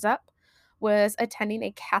Bobby Bizup was attending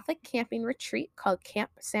a Catholic camping retreat called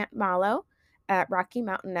Camp St. Malo at Rocky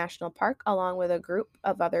Mountain National Park, along with a group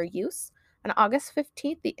of other youths. On August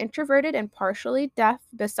 15th, the introverted and partially deaf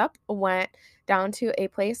Bishop went down to a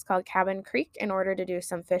place called Cabin Creek in order to do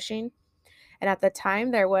some fishing. And at the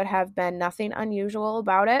time, there would have been nothing unusual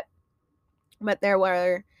about it, but there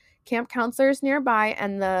were camp counselors nearby,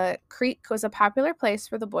 and the creek was a popular place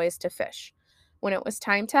for the boys to fish. When it was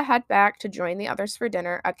time to head back to join the others for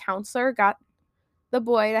dinner, a counselor got the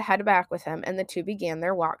boy to head back with him, and the two began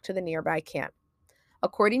their walk to the nearby camp.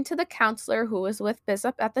 According to the counselor who was with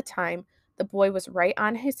Bishop at the time, the boy was right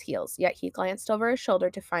on his heels, yet he glanced over his shoulder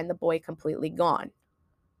to find the boy completely gone.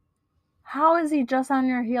 How is he just on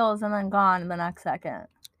your heels and then gone in the next second?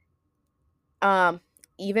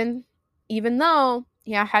 Even though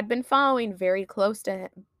he had been following very close to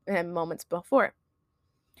him moments before.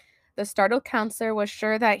 The startled counselor was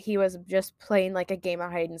sure that he was just playing like a game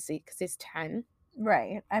of hide and seek because he's 10.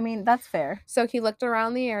 Right. I mean, that's fair. So he looked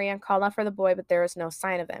around the area and called out for the boy, but there was no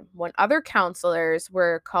sign of him. When other counselors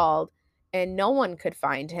were called and no one could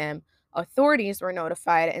find him, authorities were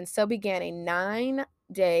notified, and so began a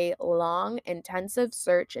 9-day-long intensive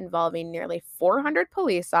search involving nearly 400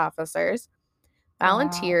 police officers,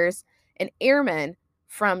 volunteers, and airmen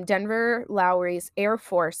from Denver Lowry's Air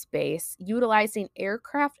Force Base, utilizing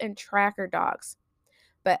aircraft and tracker dogs.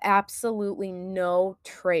 But absolutely no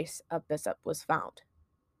trace of Bishop was found.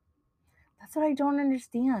 That's what I don't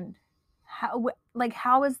understand.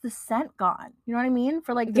 How is the scent gone? You know what I mean?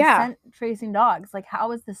 For like the Yeah. scent tracing dogs, like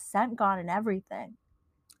how is the scent gone and everything?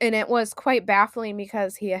 And it was quite baffling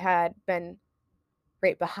because he had been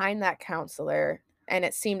right behind that counselor, and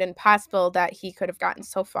it seemed impossible that he could have gotten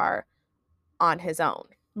so far on his own.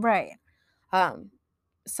 Right.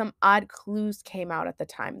 Some odd clues came out at the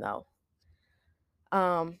time, though.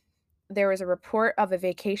 There was a report of a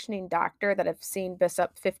vacationing doctor that had seen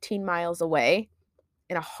Bishop 15 miles away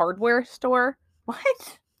in a hardware store.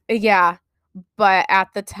 What? Yeah, but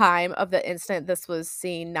at the time of the incident, this was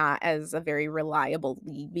seen not as a very reliable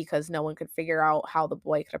lead because no one could figure out how the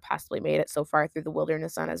boy could have possibly made it so far through the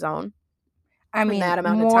wilderness on his own. I mean, that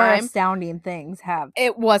amount of more time. astounding things have.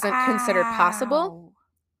 It wasn't considered possible.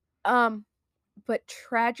 Ow. But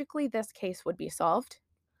tragically, this case would be solved.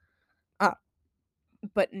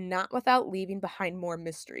 But not without leaving behind more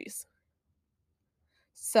mysteries.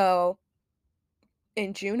 So,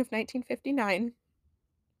 in June of 1959,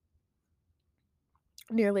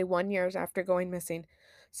 nearly 1 year after going missing,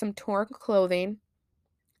 some torn clothing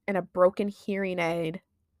and a broken hearing aid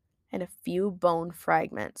and a few bone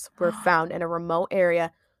fragments were found in a remote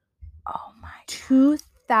area Oh my.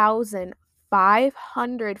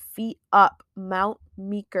 2,500 feet up Mount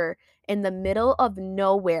Meeker in the middle of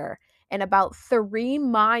nowhere and about 3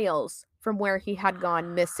 miles from where he had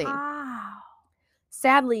gone missing. Wow.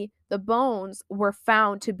 Sadly, the bones were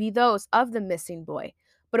found to be those of the missing boy,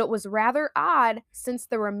 but it was rather odd since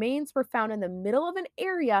the remains were found in the middle of an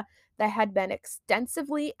area that had been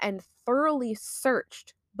extensively and thoroughly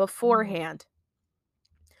searched beforehand.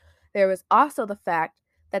 There was also the fact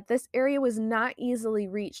that this area was not easily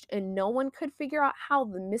reached and no one could figure out how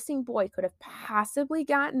the missing boy could have possibly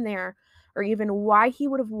gotten there or even why he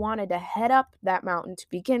would have wanted to head up that mountain to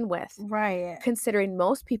begin with. Right. Considering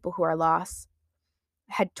most people who are lost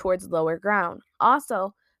head towards lower ground.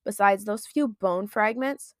 Also, besides those few bone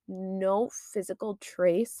fragments, no physical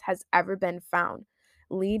trace has ever been found,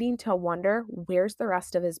 leading to wonder where's the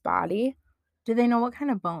rest of his body. Do they know what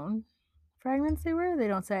kind of bone fragments they were? They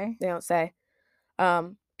don't say. They don't say.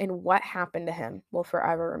 And what happened to him will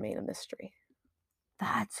forever remain a mystery.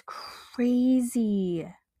 That's crazy.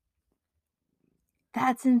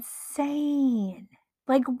 That's insane.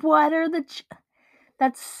 Like, what are the...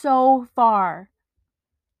 That's so far.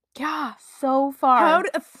 Yeah. So far. How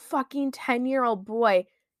did a fucking 10-year-old boy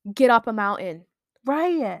get up a mountain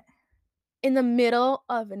Right. in the middle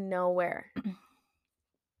of nowhere?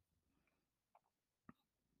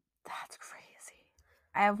 That's crazy.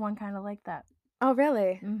 I have one kind of like that. Oh,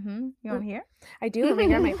 really? Mm-hmm. You want to hear? I do. Let me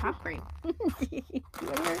grab my popcorn. You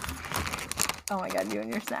wanna hear? Oh my god, you and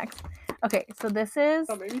your snacks. Okay, so this is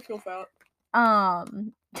made me feel fat.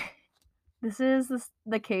 this is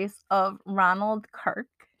the case of Ronald Kirk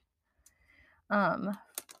from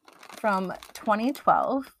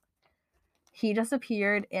 2012. He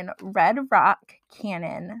disappeared in Red Rock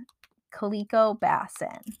Canyon, Calico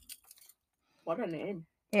Basin. What a name.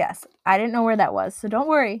 Yes, I didn't know where that was, so don't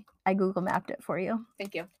worry. I Google mapped it for you.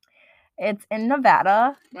 Thank you. It's in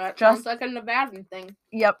Nevada. That Just- sounds like a Nevadan thing.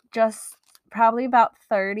 Yep, just probably about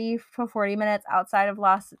 30 to 40 minutes outside of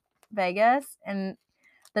Las Vegas, and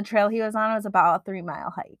the trail he was on was about a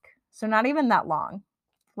 3-mile hike. So not even that long.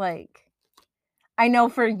 Like, I know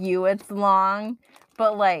for you it's long,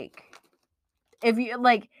 but like, if you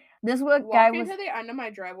like, this what guy Walking was. to the end of my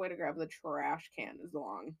driveway to grab the trash can is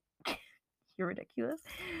long. You're ridiculous.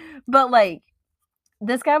 But like,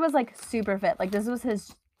 this guy was like super fit. Like, this was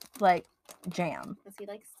his like jam. Is he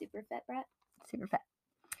like super fit, Brett? Super fit.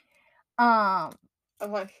 As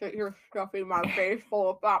I sit here stuffing my face full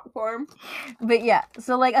of popcorn. But yeah,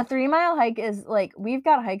 so like a 3-mile hike is like, we've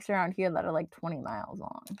got hikes around here that are like 20 miles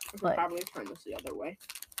long. I should Like, probably turn this the other way.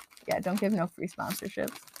 yeah, don't give no free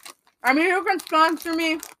sponsorships. I mean, you can sponsor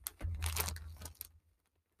me.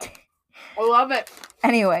 I love it.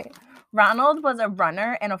 Anyway, Ronald was a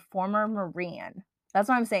runner and a former Marine. That's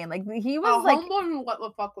what I'm saying. Like, he was like, what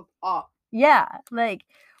the fuck was up? yeah, like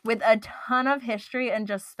with a ton of history and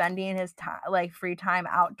just spending his time, like free time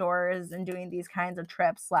outdoors and doing these kinds of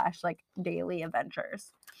trips / like daily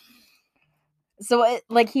adventures. So it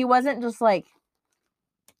like, he wasn't just like,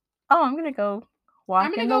 oh, I'm gonna go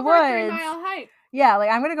walk in the for a woods. 3-mile hike. Yeah, like,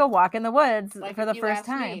 I'm gonna go walk in the woods Like, for if the you first asked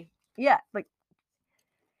time. me, Yeah, like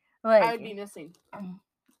I would be missing.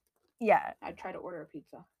 yeah. I'd try to order a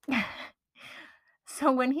pizza.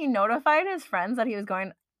 So when he notified his friends that he was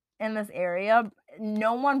going in this area,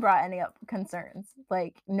 no one brought any up concerns.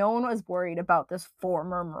 Like, no one was worried about this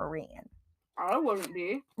former Marine. I wouldn't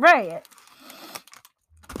be. Right.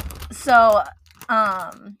 So,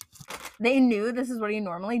 they knew this is what he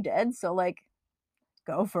normally did. So, like,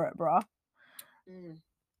 go for it, bro.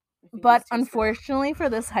 But unfortunately for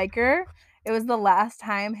this hiker, it was the last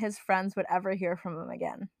time his friends would ever hear from him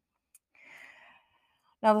again.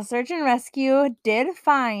 Now, the search and rescue did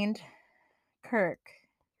find Kirk,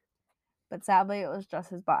 but sadly, it was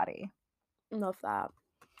just his body. Love that.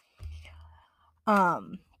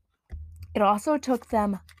 It also took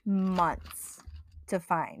them months to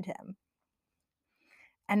find him.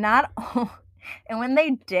 And when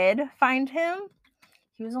they did find him,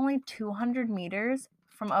 he was only 200 meters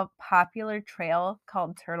from a popular trail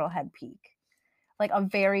called Turtlehead Peak. Like, a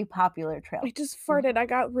very popular trail. I just farted. I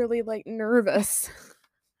got really, like, nervous.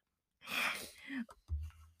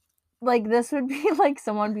 Like, this would be like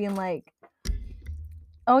someone being like,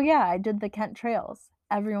 oh yeah, I did the Kent Trails.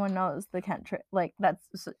 Everyone knows the Kent Trail. Like,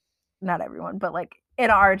 that's not everyone, but like in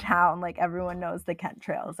our town, like, everyone knows the Kent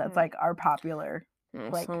Trails. That's like our popular.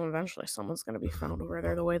 Like, so eventually someone's going to be found over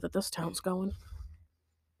there the way that this town's going.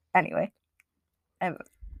 Anyway.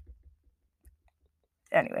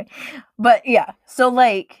 But yeah, so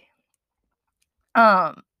like,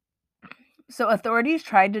 so authorities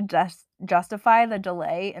tried to justify the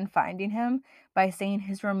delay in finding him by saying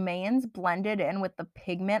his remains blended in with the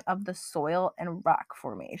pigment of the soil and rock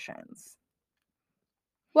formations.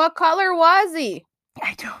 What color was he?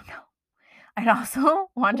 I don't know. I'd also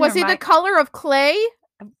want to Was he the color of clay?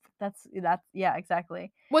 That's yeah,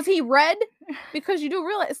 exactly. Was he red? Because you do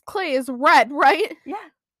realize clay is red, right? Yeah.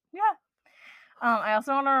 I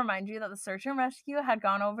also want to remind you that the search and rescue had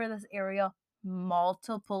gone over this area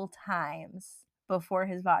multiple times before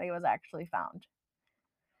his body was actually found.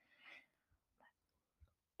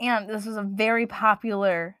 And this was a very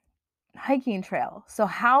popular hiking trail. So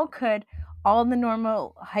how could all the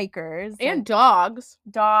normal hikers And dogs,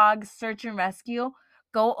 search and rescue,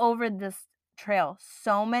 go over this trail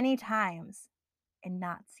so many times and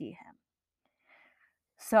not see him?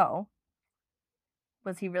 So,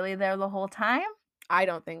 was he really there the whole time? I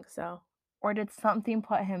don't think so. Or did something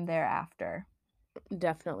put him there after?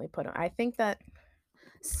 Definitely put him. I think that.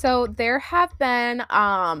 So there have been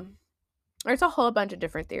there's a whole bunch of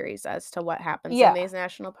different theories as to what happens in these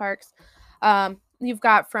national parks. You've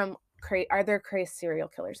got are there crazy serial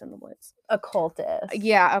killers in the woods? Occultists.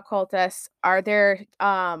 Yeah, occultists. Are there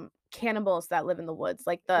cannibals that live in the woods,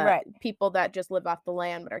 like the people that just live off the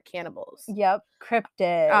land but are cannibals? Yep,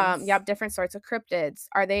 cryptids. Yep, different sorts of cryptids.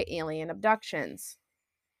 Are they alien abductions?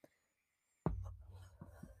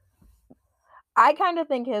 I kind of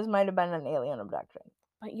think his might have been an alien abduction.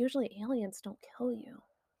 But usually aliens don't kill you.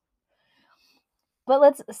 But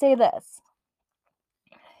let's say this.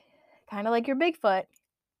 Kind of like your Bigfoot.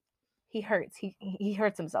 He hurts. He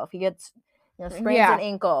hurts himself. He gets, sprains an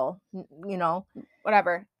ankle,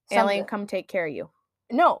 Whatever. Something. Alien, come take care of you.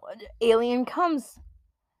 No, alien comes.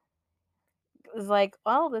 It's like,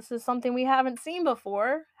 well, this is something we haven't seen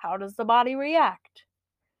before. How does the body react?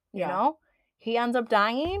 You know? He ends up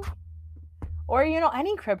dying. Or,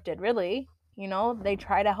 any cryptid, really. They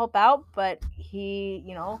try to help out, but he,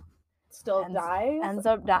 Still dies. Ends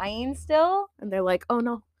up dying still. And they're like, oh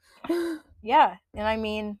no. Yeah. And I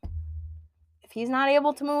mean, if he's not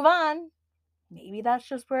able to move on, maybe that's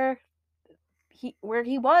just where he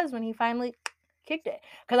was when he finally kicked it.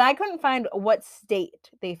 Because I couldn't find what state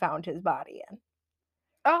they found his body in.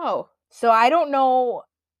 Oh. So I don't know,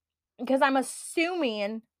 because I'm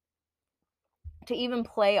assuming to even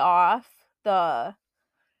play off the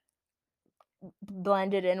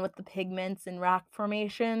blended in with the pigments and rock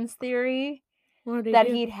formations theory, What did that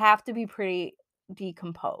he do? he'd have to be pretty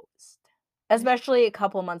decomposed, especially a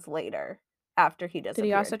couple months later after he disappeared. Did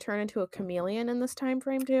he also turn into a chameleon in this time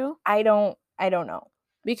frame too? I don't know.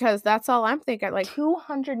 Because that's all I'm thinking. Like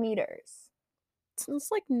 200 meters.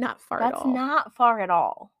 it's like not far at That's all. not far at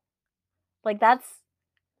all. Like that's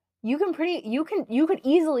you could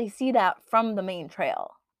easily see that from the main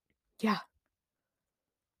trail. Yeah.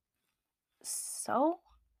 So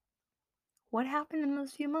what happened in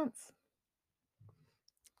those few months?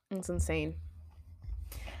 It's insane.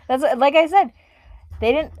 That's like I said,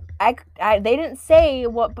 they didn't say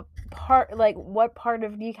what part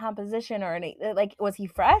of decomposition or any, like, was he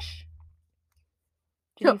fresh?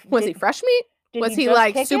 Was he fresh meat? Did Was he just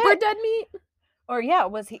like kick super it? dead meat? Or yeah,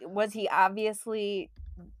 was he obviously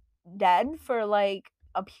dead for like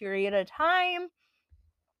a period of time?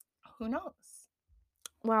 Who knows?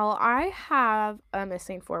 Well, I have a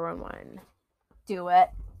missing 411. Do it.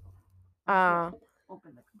 Uh,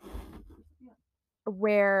 Open the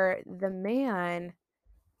where the man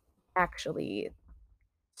actually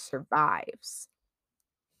survives.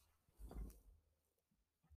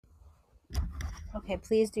 Okay,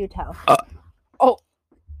 please do tell. Oh,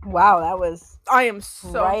 Wow, that was I am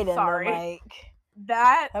so right sorry. in the mic.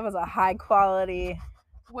 That That was a high quality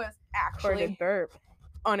was recorded actually burp.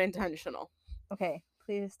 unintentional. Okay,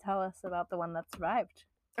 please tell us about the one that survived.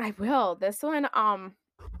 I will. This one,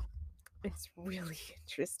 it's really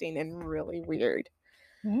interesting and really weird.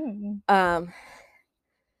 In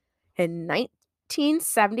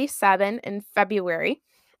 1977, in February,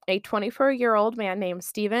 a 24-year-old man named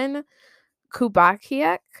Stephen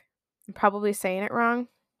Kubakiak, I'm probably saying it wrong,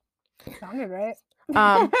 Sounded right.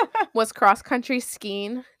 was cross-country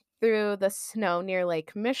skiing through the snow near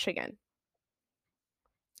Lake Michigan.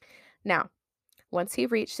 Now, once he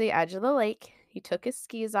reached the edge of the lake, he took his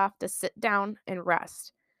skis off to sit down and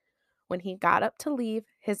rest. When he got up to leave,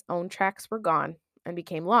 his own tracks were gone and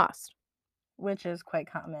became lost. Which is quite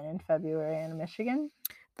common in February in Michigan.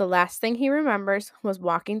 The last thing he remembers was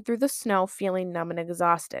walking through the snow feeling numb and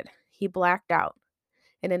exhausted. He blacked out,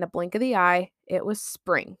 and in a blink of the eye, it was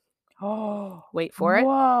spring. Oh, Wait for it.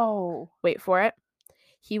 Whoa. Wait for it.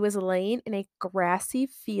 He was laying in a grassy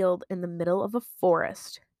field in the middle of a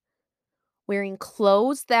forest, wearing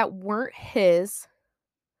clothes that weren't his.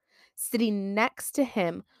 Sitting next to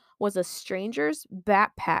him was a stranger's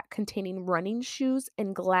backpack containing running shoes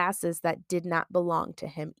and glasses that did not belong to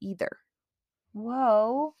him either.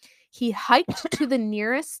 Whoa. He hiked to the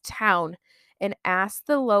nearest town and asked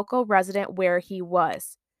the local resident where he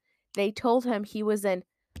was. They told him he was in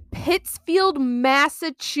Pittsfield,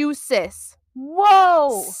 Massachusetts.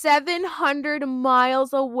 Whoa. 700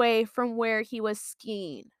 miles away from where he was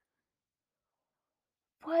skiing.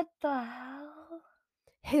 What the hell?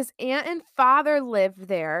 His aunt and father lived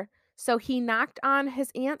there, so he knocked on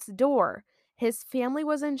his aunt's door. His family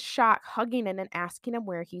was in shock, hugging him and asking him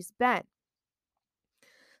where he's been.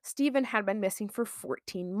 Stephen had been missing for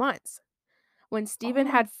 14 months. When Stephen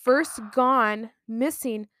had first gone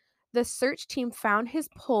missing, the search team found his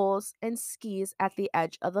poles and skis at the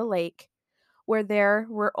edge of the lake, where there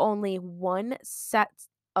were only one set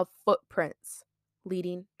of footprints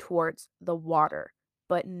leading towards the water,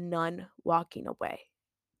 but none walking away.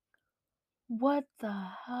 What the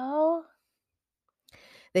hell?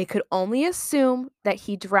 They could only assume that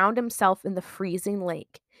he drowned himself in the freezing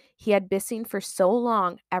lake. He had missing for so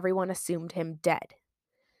long, everyone assumed him dead.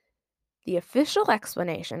 The official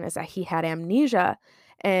explanation is that he had amnesia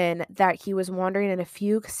and that he was wandering in a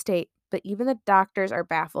fugue state, but even the doctors are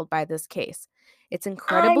baffled by this case. It's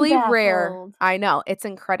incredibly rare. baffled. I know. It's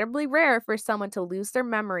incredibly rare for someone to lose their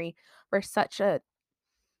memory for such a...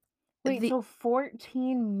 Wait, the- so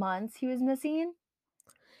 14 months he was missing?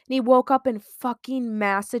 And he woke up in fucking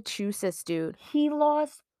Massachusetts, dude. He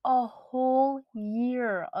lost a whole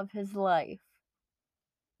year of his life.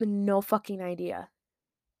 No fucking idea.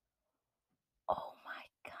 Oh my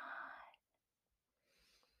god.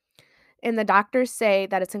 And the doctors say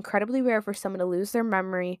that it's incredibly rare for someone to lose their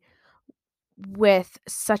memory with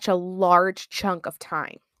such a large chunk of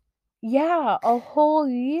time. Yeah, a whole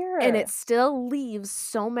year. And it still leaves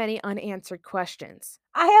so many unanswered questions.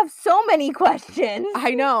 I have so many questions.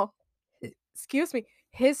 I know. Excuse me.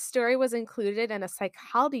 His story was included in a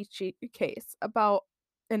psychology case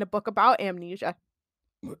in a book about amnesia.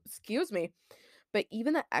 Excuse me. But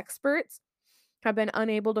even the experts have been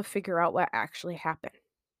unable to figure out what actually happened.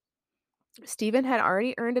 Stephen had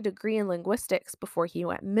already earned a degree in linguistics before he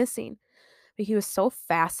went missing, but he was so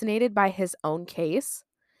fascinated by his own case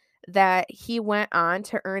that he went on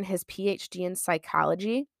to earn his PhD in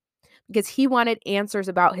psychology because he wanted answers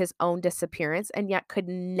about his own disappearance and yet could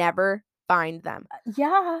never find them.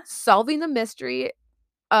 Yeah. Solving the mystery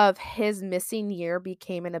of his missing year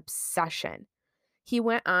became an obsession. He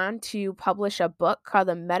went on to publish a book called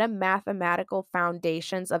The Metamathematical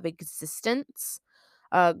Foundations of Existence,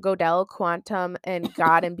 Gödel, Quantum, and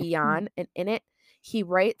God and Beyond. And in it, he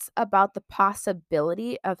writes about the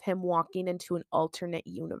possibility of him walking into an alternate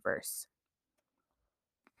universe.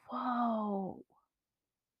 Whoa.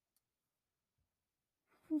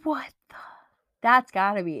 What the? That's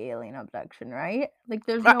gotta be alien abduction, right? Like,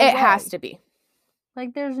 there's no way. It has to be.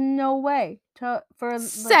 Like, there's no way for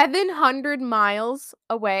 700 miles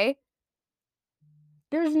away.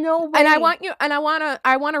 There's no way. And I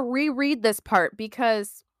want to reread this part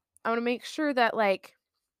because I want to make sure that like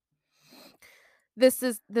this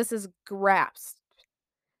is grasped.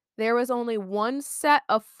 There was only one set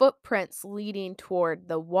of footprints leading toward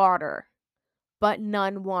the water, but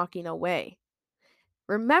none walking away.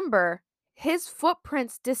 Remember, his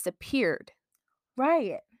footprints disappeared.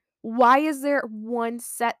 Right. Why is there one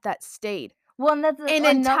set that stayed? Well, and that's an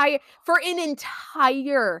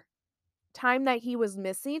entire time that he was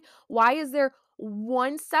missing. Why is there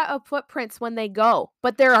one set of footprints when they go,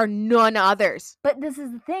 but there are none others? But this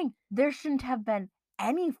is the thing. There shouldn't have been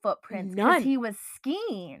any footprints None. because he was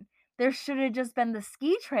skiing. There should have just been the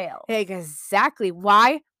ski trails. Exactly.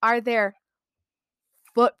 Why are there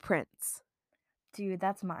footprints? Dude,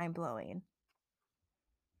 that's mind-blowing.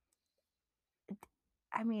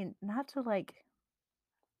 I mean, not to like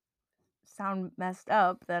sound messed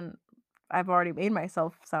up, then I've already made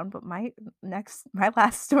myself sound, but my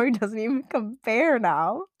last story doesn't even compare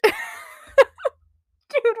now. Dude,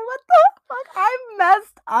 what the fuck? I'm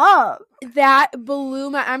messed up. That blew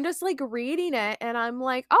my... I'm just like reading it and I'm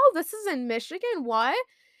like, oh, this is in Michigan. What?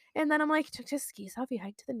 And then I'm like, he took his skis off. He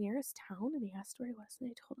hiked to the nearest town and he asked where he was. And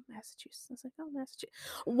they told him Massachusetts. I was like, oh, Massachusetts.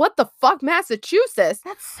 What the fuck, Massachusetts?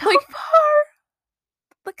 That's so Like, far.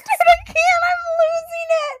 Look, Dude, I can't. I'm losing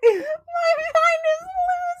it. My mind is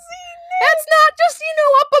losing it. it's not just,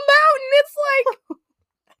 up a mountain. It's like...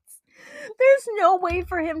 There's no way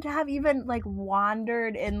for him to have even like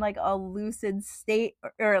wandered in like a lucid state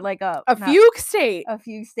or like a fugue state. A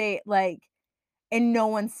fugue state, like, and no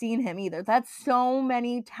one's seen him either. That's so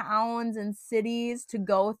many towns and cities to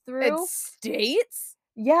go through. It's states?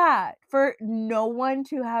 Yeah, for no one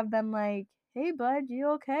to have been like, hey bud,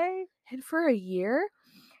 you okay? And for a year?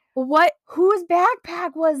 What? Whose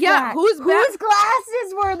backpack was that? Whose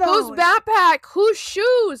glasses were those? Whose backpack? Whose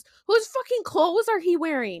shoes? Whose fucking clothes are he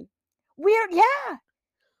wearing? Weird, yeah.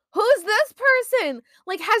 Who's this person?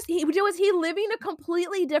 Like, was he living a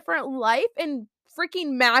completely different life in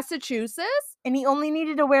freaking Massachusetts? And he only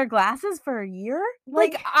needed to wear glasses for a year?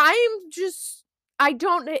 Like I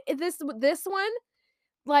don't, this one,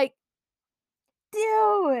 like,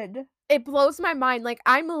 dude. It blows my mind. Like,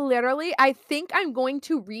 I think I'm going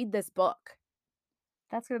to read this book.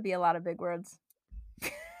 That's going to be a lot of big words.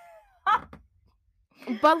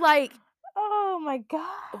 But, like, oh my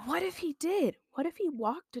God. What if he did? What if he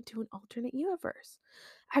walked into an alternate universe?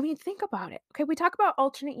 I mean, think about it. Okay, we talk about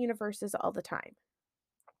alternate universes all the time.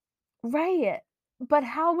 Right. But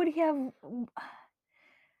how would he have...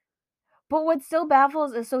 But what still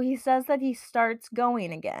baffles is, so he says that he starts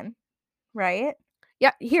going again, right?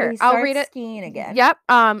 Yeah, here, so I'll read it. Skiing again. Yep.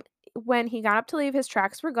 When he got up to leave, his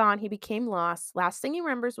tracks were gone. He became lost. Last thing he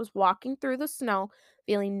remembers was walking through the snow,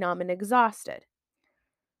 feeling numb and exhausted.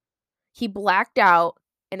 He blacked out,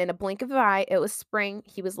 and in a blink of an eye, it was spring.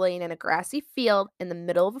 He was laying in a grassy field in the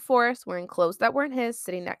middle of a forest, wearing clothes that weren't his.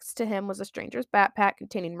 Sitting next to him was a stranger's backpack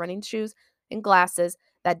containing running shoes and glasses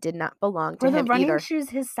that did not belong to him either. Were the running shoes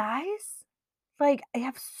his size? Like, I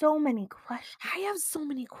have so many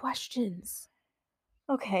questions.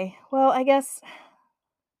 Okay, well, I guess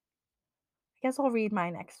I'll read my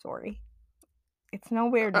next story. It's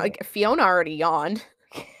nowhere near. Like, Fiona already yawned.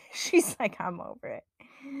 She's like, I'm over it.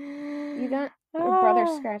 You got your brother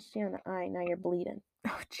scratched you in the eye. Now you're bleeding.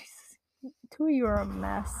 Oh, Jesus. Two of you are a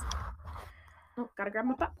mess. Oh, gotta grab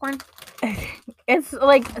my popcorn. It's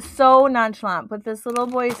like so nonchalant, but this little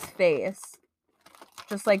boy's face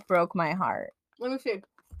just like broke my heart. Let me see.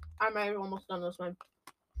 I might have almost done this one.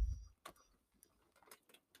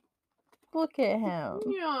 Look at him.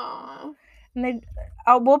 Yeah. And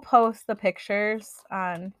we'll post the pictures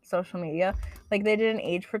on social media. Like, they did an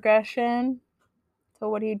age progression to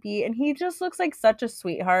what he'd be, and he just looks like such a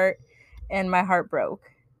sweetheart. and my heart broke.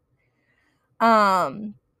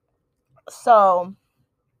 So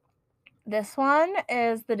this one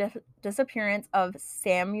is the disappearance of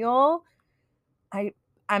Samuel.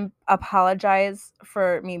 I'm apologize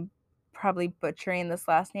for me probably butchering this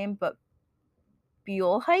last name, but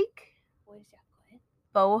Buellhike?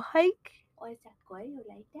 Bowhike?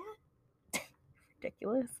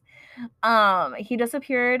 Ridiculous. He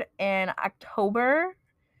disappeared in October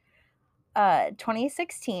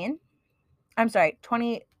 2016. I'm sorry,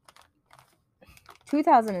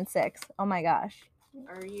 2006. Oh my gosh.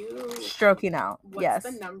 Are you Stroking out. What's yes.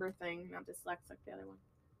 the number thing? Not dyslexic, the other one.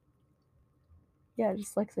 Yeah,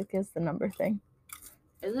 dyslexic is the number thing.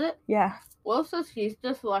 Is it? Yeah. Will says he's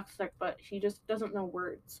dyslexic, but he just doesn't know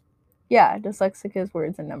words. Yeah, dyslexic is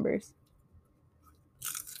words and numbers.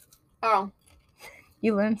 Oh.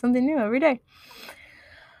 You learn something new every day.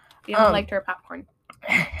 You don't like her popcorn.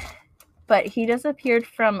 But he disappeared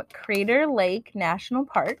from Crater Lake National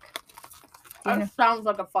Park. That sounds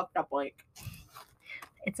like a fucked up lake.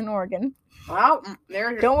 It's in Oregon. Well,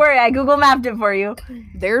 there's Don't worry, I Google mapped it for you.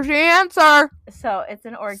 There's your answer. So it's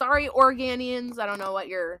in Oregon. Sorry, Oregonians. I don't know what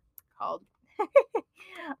you're called.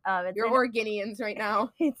 You're Oregonians right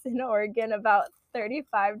now. It's in Oregon, about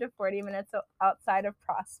 35 to 40 minutes outside of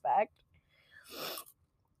Prospect.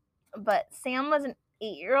 But Sam was an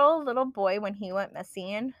 8-year-old little boy when he went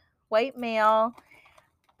missing. White male,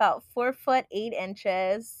 about 4 foot 8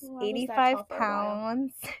 inches, 85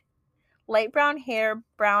 pounds, light brown hair,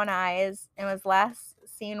 brown eyes, and was last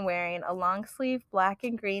seen wearing a long sleeve black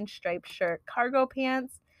and green striped shirt, cargo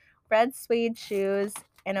pants, red suede shoes,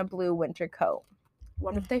 and a blue winter coat.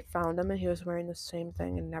 What if they found him and he was wearing the same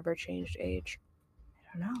thing and never changed age? I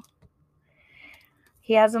don't know.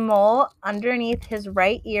 He has a mole underneath his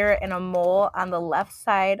right ear and a mole on the left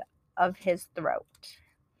side of his throat.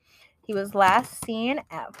 He was last seen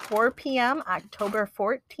at 4 p.m. October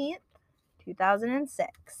 14th, 2006.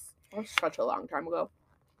 That's such a long time ago.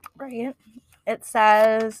 Right. It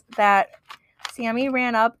says that Sammy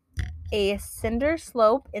ran up a cinder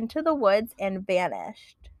slope into the woods and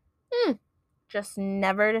vanished. Just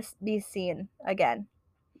never to be seen again.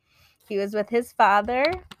 He was with his father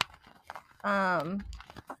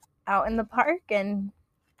out in the park, and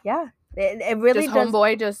yeah, it really just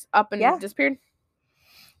homeboy just up and disappeared.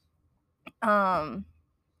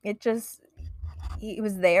 It just, he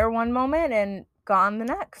was there one moment and gone the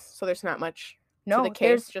next. So there's not much to the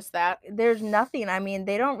case, just that. There's nothing. I mean,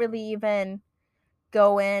 they don't really even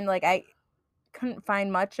go in, like, I couldn't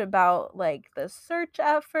find much about like the search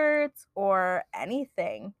efforts or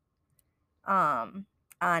anything on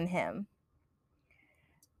him.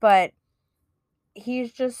 But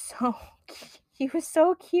he's just he was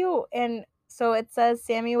so cute. And so it says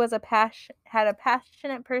Sammy was had a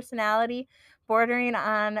passionate personality bordering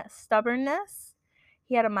on stubbornness.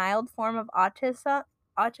 He had a mild form of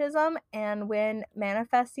autism, and when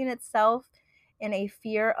manifesting itself in a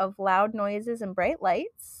fear of loud noises and bright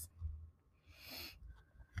lights.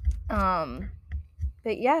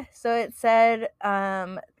 But yeah, so it said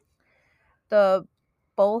the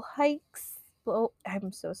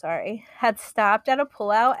I'm so sorry, had stopped at a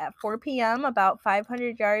pullout at 4 p.m. about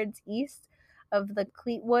 500 yards east of the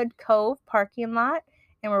Cleetwood Cove parking lot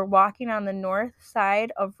and were walking on the north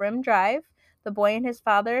side of Rim Drive. The boy and his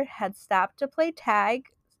father had stopped to play tag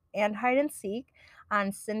and hide and seek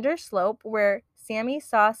on Cinder Slope, where Sammy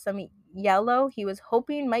saw some yellow he was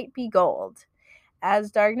hoping might be gold.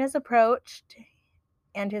 As darkness approached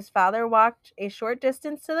and his father walked a short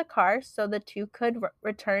distance to the car so the two could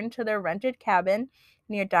return to their rented cabin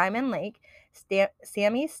near Diamond Lake,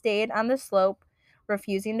 Sammy stayed on the slope,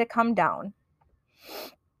 refusing to come down.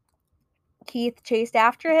 Keith chased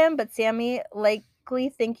after him, but Sammy, likely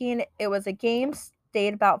thinking it was a game,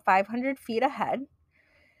 stayed about 500 feet ahead.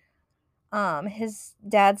 His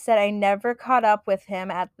dad said, I never caught up with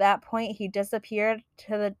him. At that point, he disappeared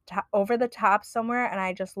to the over the top somewhere, and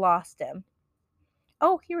I just lost him.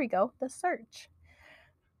 Oh, here we go. The search.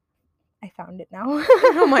 I found it now.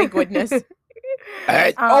 Oh my goodness.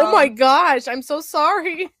 Oh my gosh. I'm so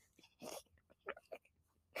sorry.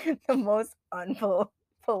 The most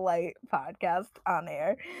unpolite podcast on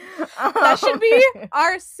air. That should be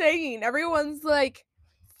our saying. Everyone's like,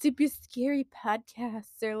 super scary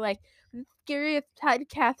podcasts. They're like, scariest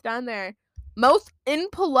podcast on there. Most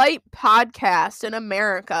impolite podcast in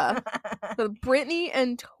America. With Brittany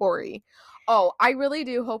and Tori. Oh, I really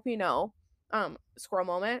do hope you know. Squirrel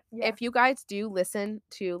moment. Yeah. If you guys do listen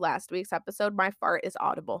to last week's episode, my fart is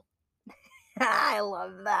audible. I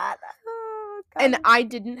love that. Oh, and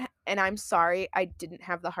I'm sorry, I didn't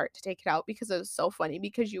have the heart to take it out because it was so funny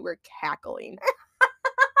because you were cackling.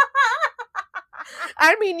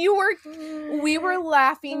 I mean, we were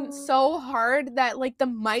laughing so hard that like the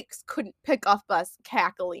mics couldn't pick up us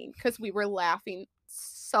cackling because we were laughing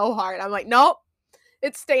so hard. I'm like, nope,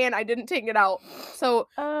 it's staying. I didn't take it out. So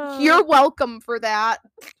you're welcome for that.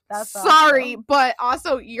 That's sorry, awesome. but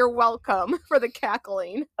also you're welcome for the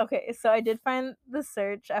cackling. Okay, so I did find the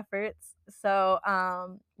search efforts. So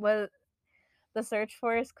was the search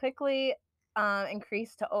force quickly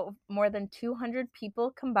increased to more than 200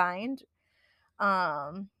 people combined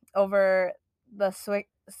over the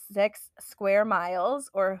 6 square miles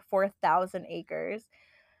or 4,000 acres.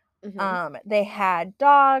 They had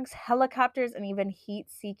dogs, helicopters, and even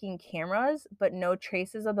heat-seeking cameras, but no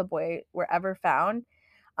traces of the boy were ever found.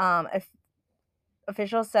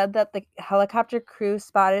 Officials said that the helicopter crew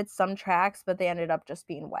spotted some tracks, but they ended up just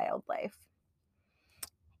being wildlife.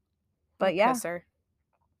 But yeah. Pisser.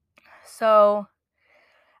 So,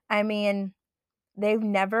 I mean, they've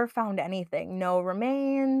never found anything. No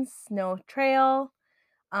remains, no trail.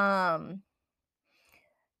 Yeah,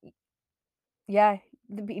 I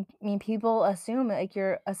mean, people assume like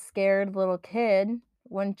you're a scared little kid.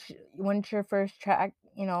 Wouldn't your first track,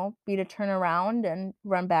 be to turn around and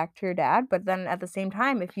run back to your dad? But then at the same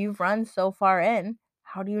time, if you've run so far in,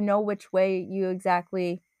 how do you know which way you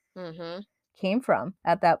exactly came from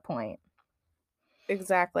at that point?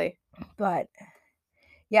 Exactly. But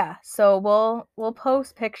yeah, so we'll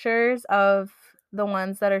post pictures of the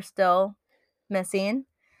ones that are still missing,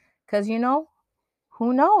 because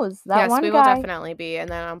who knows? That yes, one we guy. will definitely be, and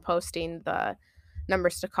then I'm posting the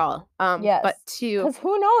numbers to call. Yes, but because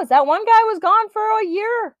who knows? That one guy was gone for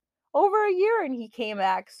over a year, and he came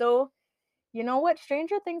back. So you know what?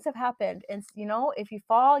 Stranger things have happened, and if you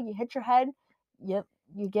fall, you hit your head, you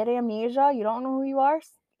get amnesia, you don't know who you are.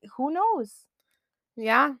 Who knows?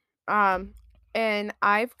 Yeah. And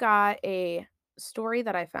I've got a story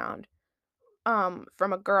that I found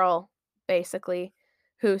from a girl basically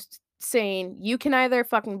who's saying you can either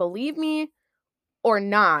fucking believe me or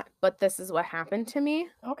not, but this is what happened to me.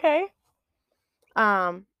 Okay.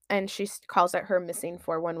 And she calls it her missing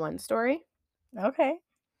 411 story. Okay.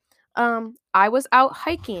 I was out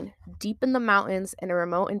hiking deep in the mountains in a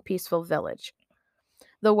remote and peaceful village.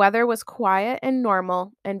 The weather was quiet and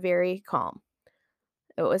normal and very calm.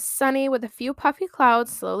 It was sunny with a few puffy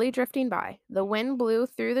clouds slowly drifting by. The wind blew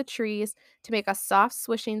through the trees to make a soft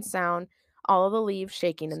swishing sound, all of the leaves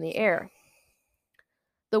shaking in the air.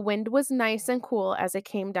 The wind was nice and cool as it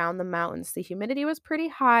came down the mountains. The humidity was pretty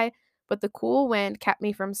high, but the cool wind kept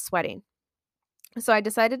me from sweating. So I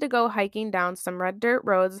decided to go hiking down some red dirt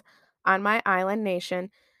roads on my island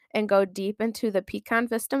nation and go deep into the Pecan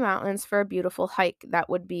Vista Mountains for a beautiful hike that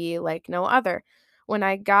would be like no other. When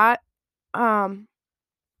I got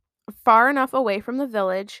far enough away from the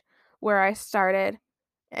village where I started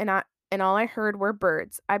and all I heard were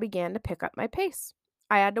birds, I began to pick up my pace.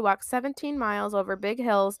 I had to walk 17 miles over big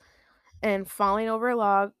hills and falling over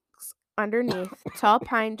logs underneath tall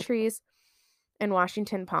pine trees and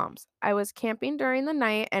Washington palms. I was camping during the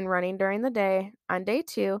night and running during the day. On day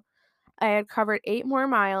 2, I had covered 8 more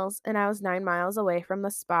miles and I was 9 miles away from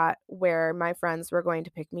the spot where my friends were going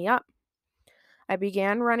to pick me up. I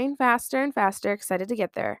began running faster and faster, excited to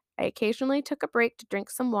get there. I occasionally took a break to drink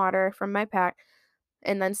some water from my pack,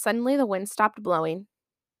 and then suddenly the wind stopped blowing.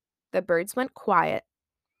 The birds went quiet,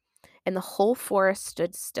 and the whole forest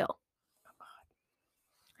stood still.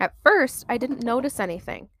 At first, I didn't notice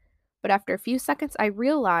anything, but after a few seconds, I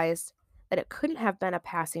realized that it couldn't have been a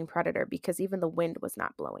passing predator because even the wind was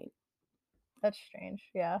not blowing. That's strange.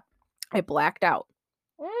 Yeah. I blacked out.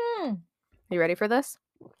 You ready for this?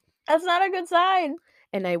 That's not a good sign.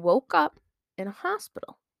 And I woke up in a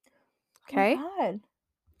hospital. Okay? Oh my God.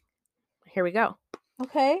 Here we go.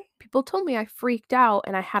 Okay. People told me I freaked out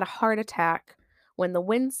and I had a heart attack when the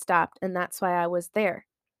wind stopped, and that's why I was there.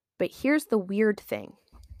 But here's the weird thing.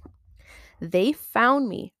 They found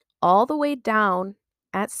me all the way down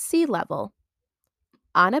at sea level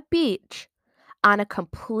on a beach on a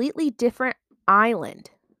completely different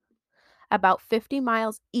island about 50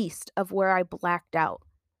 miles east of where I blacked out.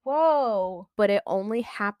 Whoa. But it only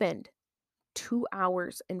happened 2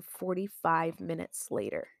 hours and 45 minutes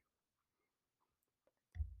later.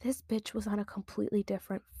 This bitch was on a completely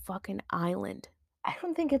different fucking island. I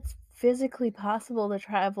don't think it's physically possible to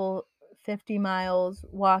travel 50 miles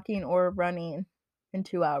walking or running in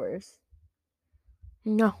 2 hours.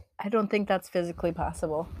 No. I don't think that's physically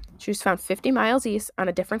possible. She was found 50 miles east on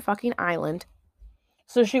a different fucking island.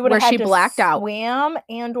 So she would where have had she to blacked out. swim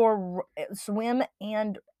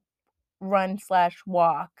and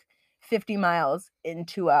run/walk 50 miles in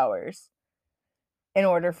 2 hours in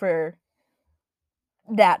order for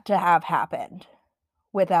that to have happened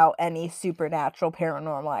without any supernatural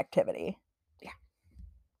paranormal activity.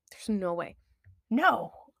 There's no way.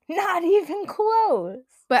 No, not even close.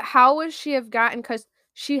 But how would she have gotten, because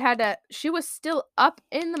she was still up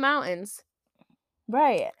in the mountains.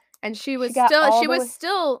 Right. And she was got all the way-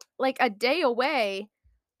 still like a day away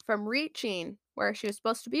from reaching where she was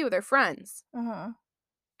supposed to be with her friends. Uh-huh.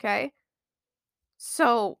 Okay.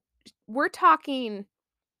 So we're talking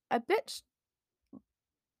a bit.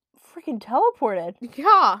 Freaking teleported.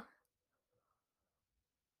 Yeah.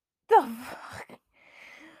 The fuck?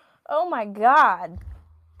 Oh my god.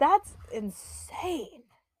 That's insane.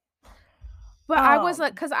 But I was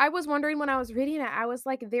like, because I was wondering when I was reading it, I was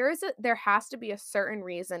like, there has to be a certain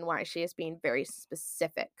reason why she is being very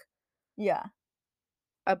specific Yeah.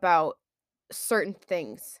 about certain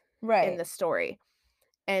things Right. in the story.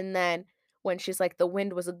 And then when she's like, the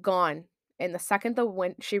wind was gone, and the second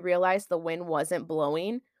she realized the wind wasn't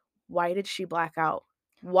blowing, why did she black out?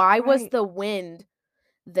 Why was Right. the wind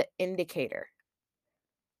the indicator?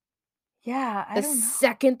 Yeah, I The don't know.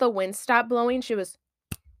 second the wind stopped blowing, she was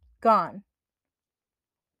Gone.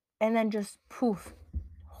 And then just poof.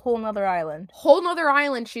 Whole nother island. whole nother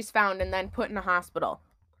island she's found and then put in a hospital.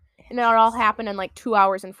 And it all happened in like 2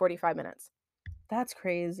 hours and 45 minutes. That's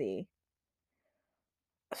crazy.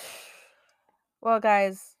 Well,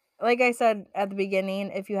 guys, like I said at the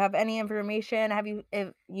beginning, if you have any information,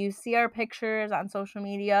 if you see our pictures on social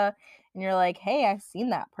media and you're like, hey, I've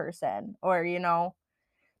seen that person, or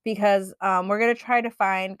because we're gonna try to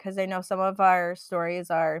find, because I know some of our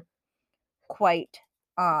stories are quite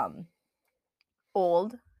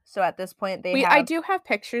old. So at this point I do have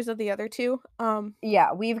pictures of the other two.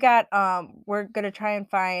 Yeah, we've got we're gonna try and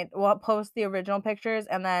we'll post the original pictures,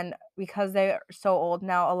 and then because they're so old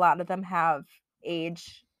now, a lot of them have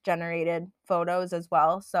age generated photos as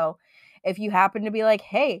well. So if you happen to be like,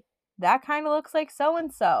 hey, that kind of looks like so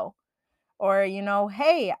and so, or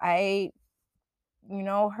hey, I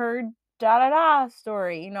heard da da da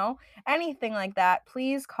story, anything like that,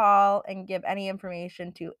 please call and give any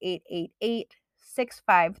information to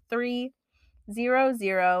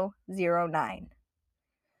 888-653-0009.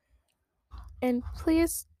 And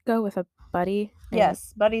please go with a buddy.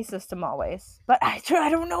 Yes, buddy system always. But I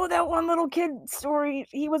don't know that one little kid story.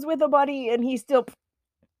 He was with a buddy and he still...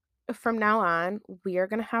 From now on, we are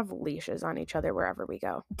going to have leashes on each other wherever we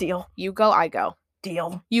go. Deal. You go, I go.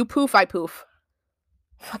 Deal. You poof, I poof.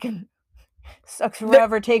 Fucking sucks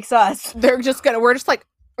wherever takes us. We're just going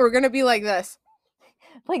to be like this.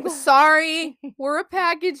 Like, sorry, we're a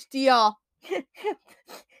package deal.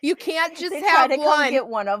 You can't just they have try to one. Come get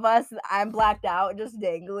one of us. I'm blacked out, just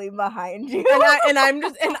dangling behind you. And I'm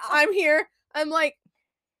here. I'm like,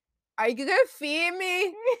 are you gonna feed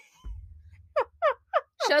me?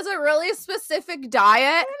 She has a really specific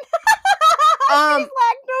diet. She's lactose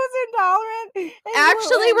intolerant.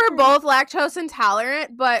 Actually, we're both lactose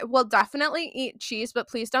intolerant, but we'll definitely eat cheese. But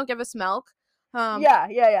please don't give us milk.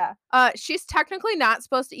 Yeah. She's technically not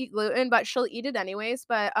supposed to eat gluten, but she'll eat it anyways.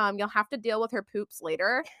 But you'll have to deal with her poops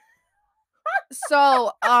later.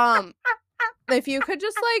 So if you could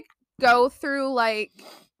just go through I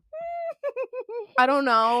don't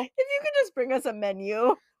know. If you could just bring us a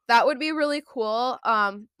menu. That would be really cool.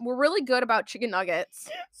 We're really good about chicken nuggets.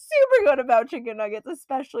 Super good about chicken nuggets,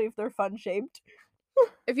 especially if they're fun shaped.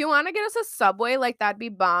 If you want to get us a Subway, that'd be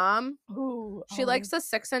bomb. Ooh, She likes a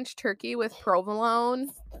 6-inch turkey with provolone.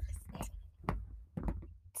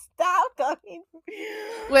 Stop talking.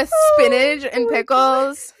 With spinach and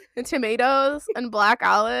pickles and tomatoes and black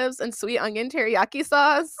olives and sweet onion teriyaki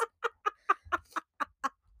sauce.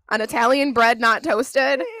 On Italian bread, not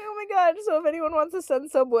toasted. Oh my god, so if anyone wants to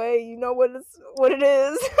send Subway, you know what it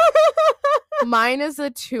is. Mine is a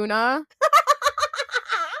tuna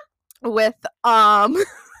with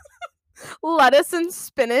lettuce and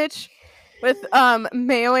spinach with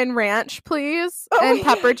mayo and ranch, please. And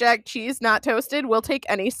pepper jack cheese, not toasted. We'll take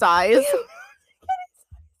any size.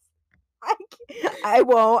 I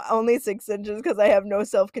won't. Only 6 inches because I have no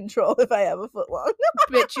self-control if I have a foot long.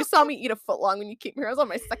 Bitch, you saw me eat a foot long when you came here. I was on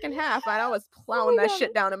my second half and I was plowing that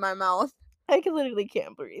shit down in my mouth. I literally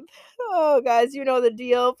can't breathe. Oh, guys, you know the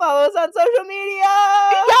deal. Follow us on social media.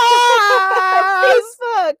 Yes!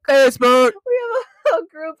 Facebook. We have a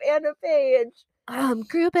group and a page.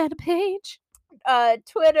 Group and a page.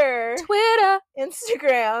 Twitter,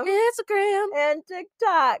 Instagram, and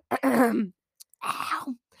TikTok.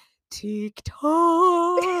 Ow. TikTok.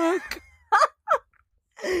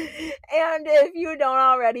 And if you don't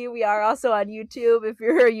already, we are also on YouTube. If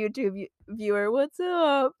you're a YouTube viewer, what's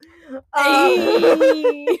up?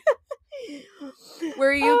 Hey.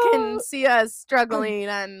 where you can Oh, see us struggling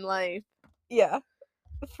on life. yeah,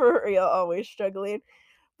 for real, always struggling.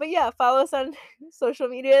 But yeah, follow us on social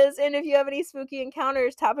medias, and if you have any spooky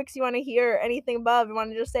encounters, topics you want to hear, anything above, you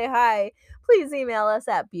want to just say hi, please email us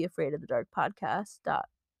at beafraidofthedarkpodcast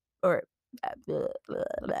or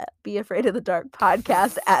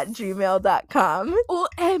beafraidofthedarkpodcast@gmail.com. Oh,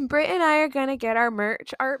 and Britt and I are gonna get our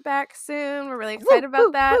merch art back soon. We're really excited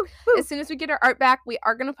about that. As soon as we get our art back, we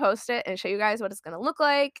are gonna post it and show you guys what it's gonna look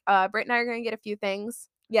like. Britt and I are gonna get a few things.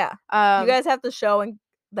 Yeah, you guys have to show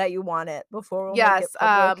that you want it before we'll make it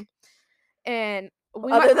public. And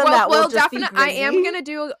we Other than that, we'll just be definitely. I am busy. gonna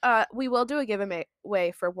do. We will do a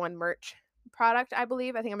giveaway for one merch product. I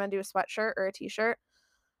believe. I think I'm gonna do a sweatshirt or a t-shirt.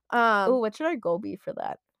 Oh, what should our goal be for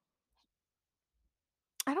that?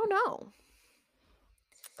 I don't know.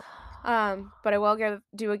 But I will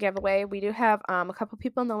do a giveaway. We do have a couple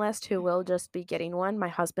people on the list who will just be getting one. My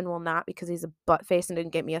husband will not because he's a butt face and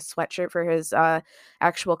didn't get me a sweatshirt for his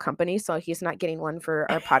actual company, so he's not getting one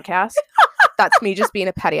for our podcast. That's me just being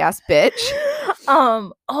a petty ass bitch.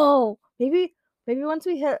 Oh, maybe once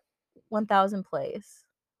we hit 1,000 plays,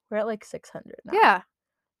 we're at like 600 now.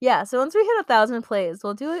 Yeah. So once we hit 1,000 plays,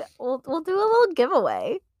 we'll do it. We'll do a little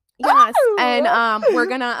giveaway. Yes, and we're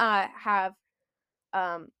gonna have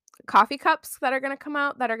coffee cups that are gonna come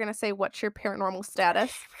out that are gonna say "What's your paranormal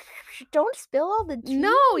status?" Don't spill all the tea.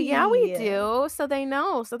 No, yeah, we do, so they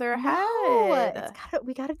know, so they're ahead.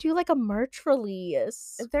 We gotta do like a merch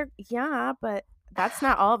release. Yeah, but that's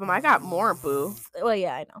not all of them. I got more, boo. Well,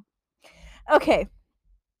 yeah, I know. Okay,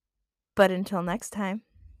 but until next time.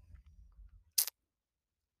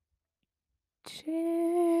 Jerry,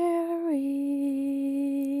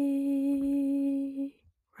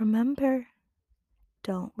 remember,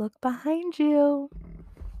 don't look behind you.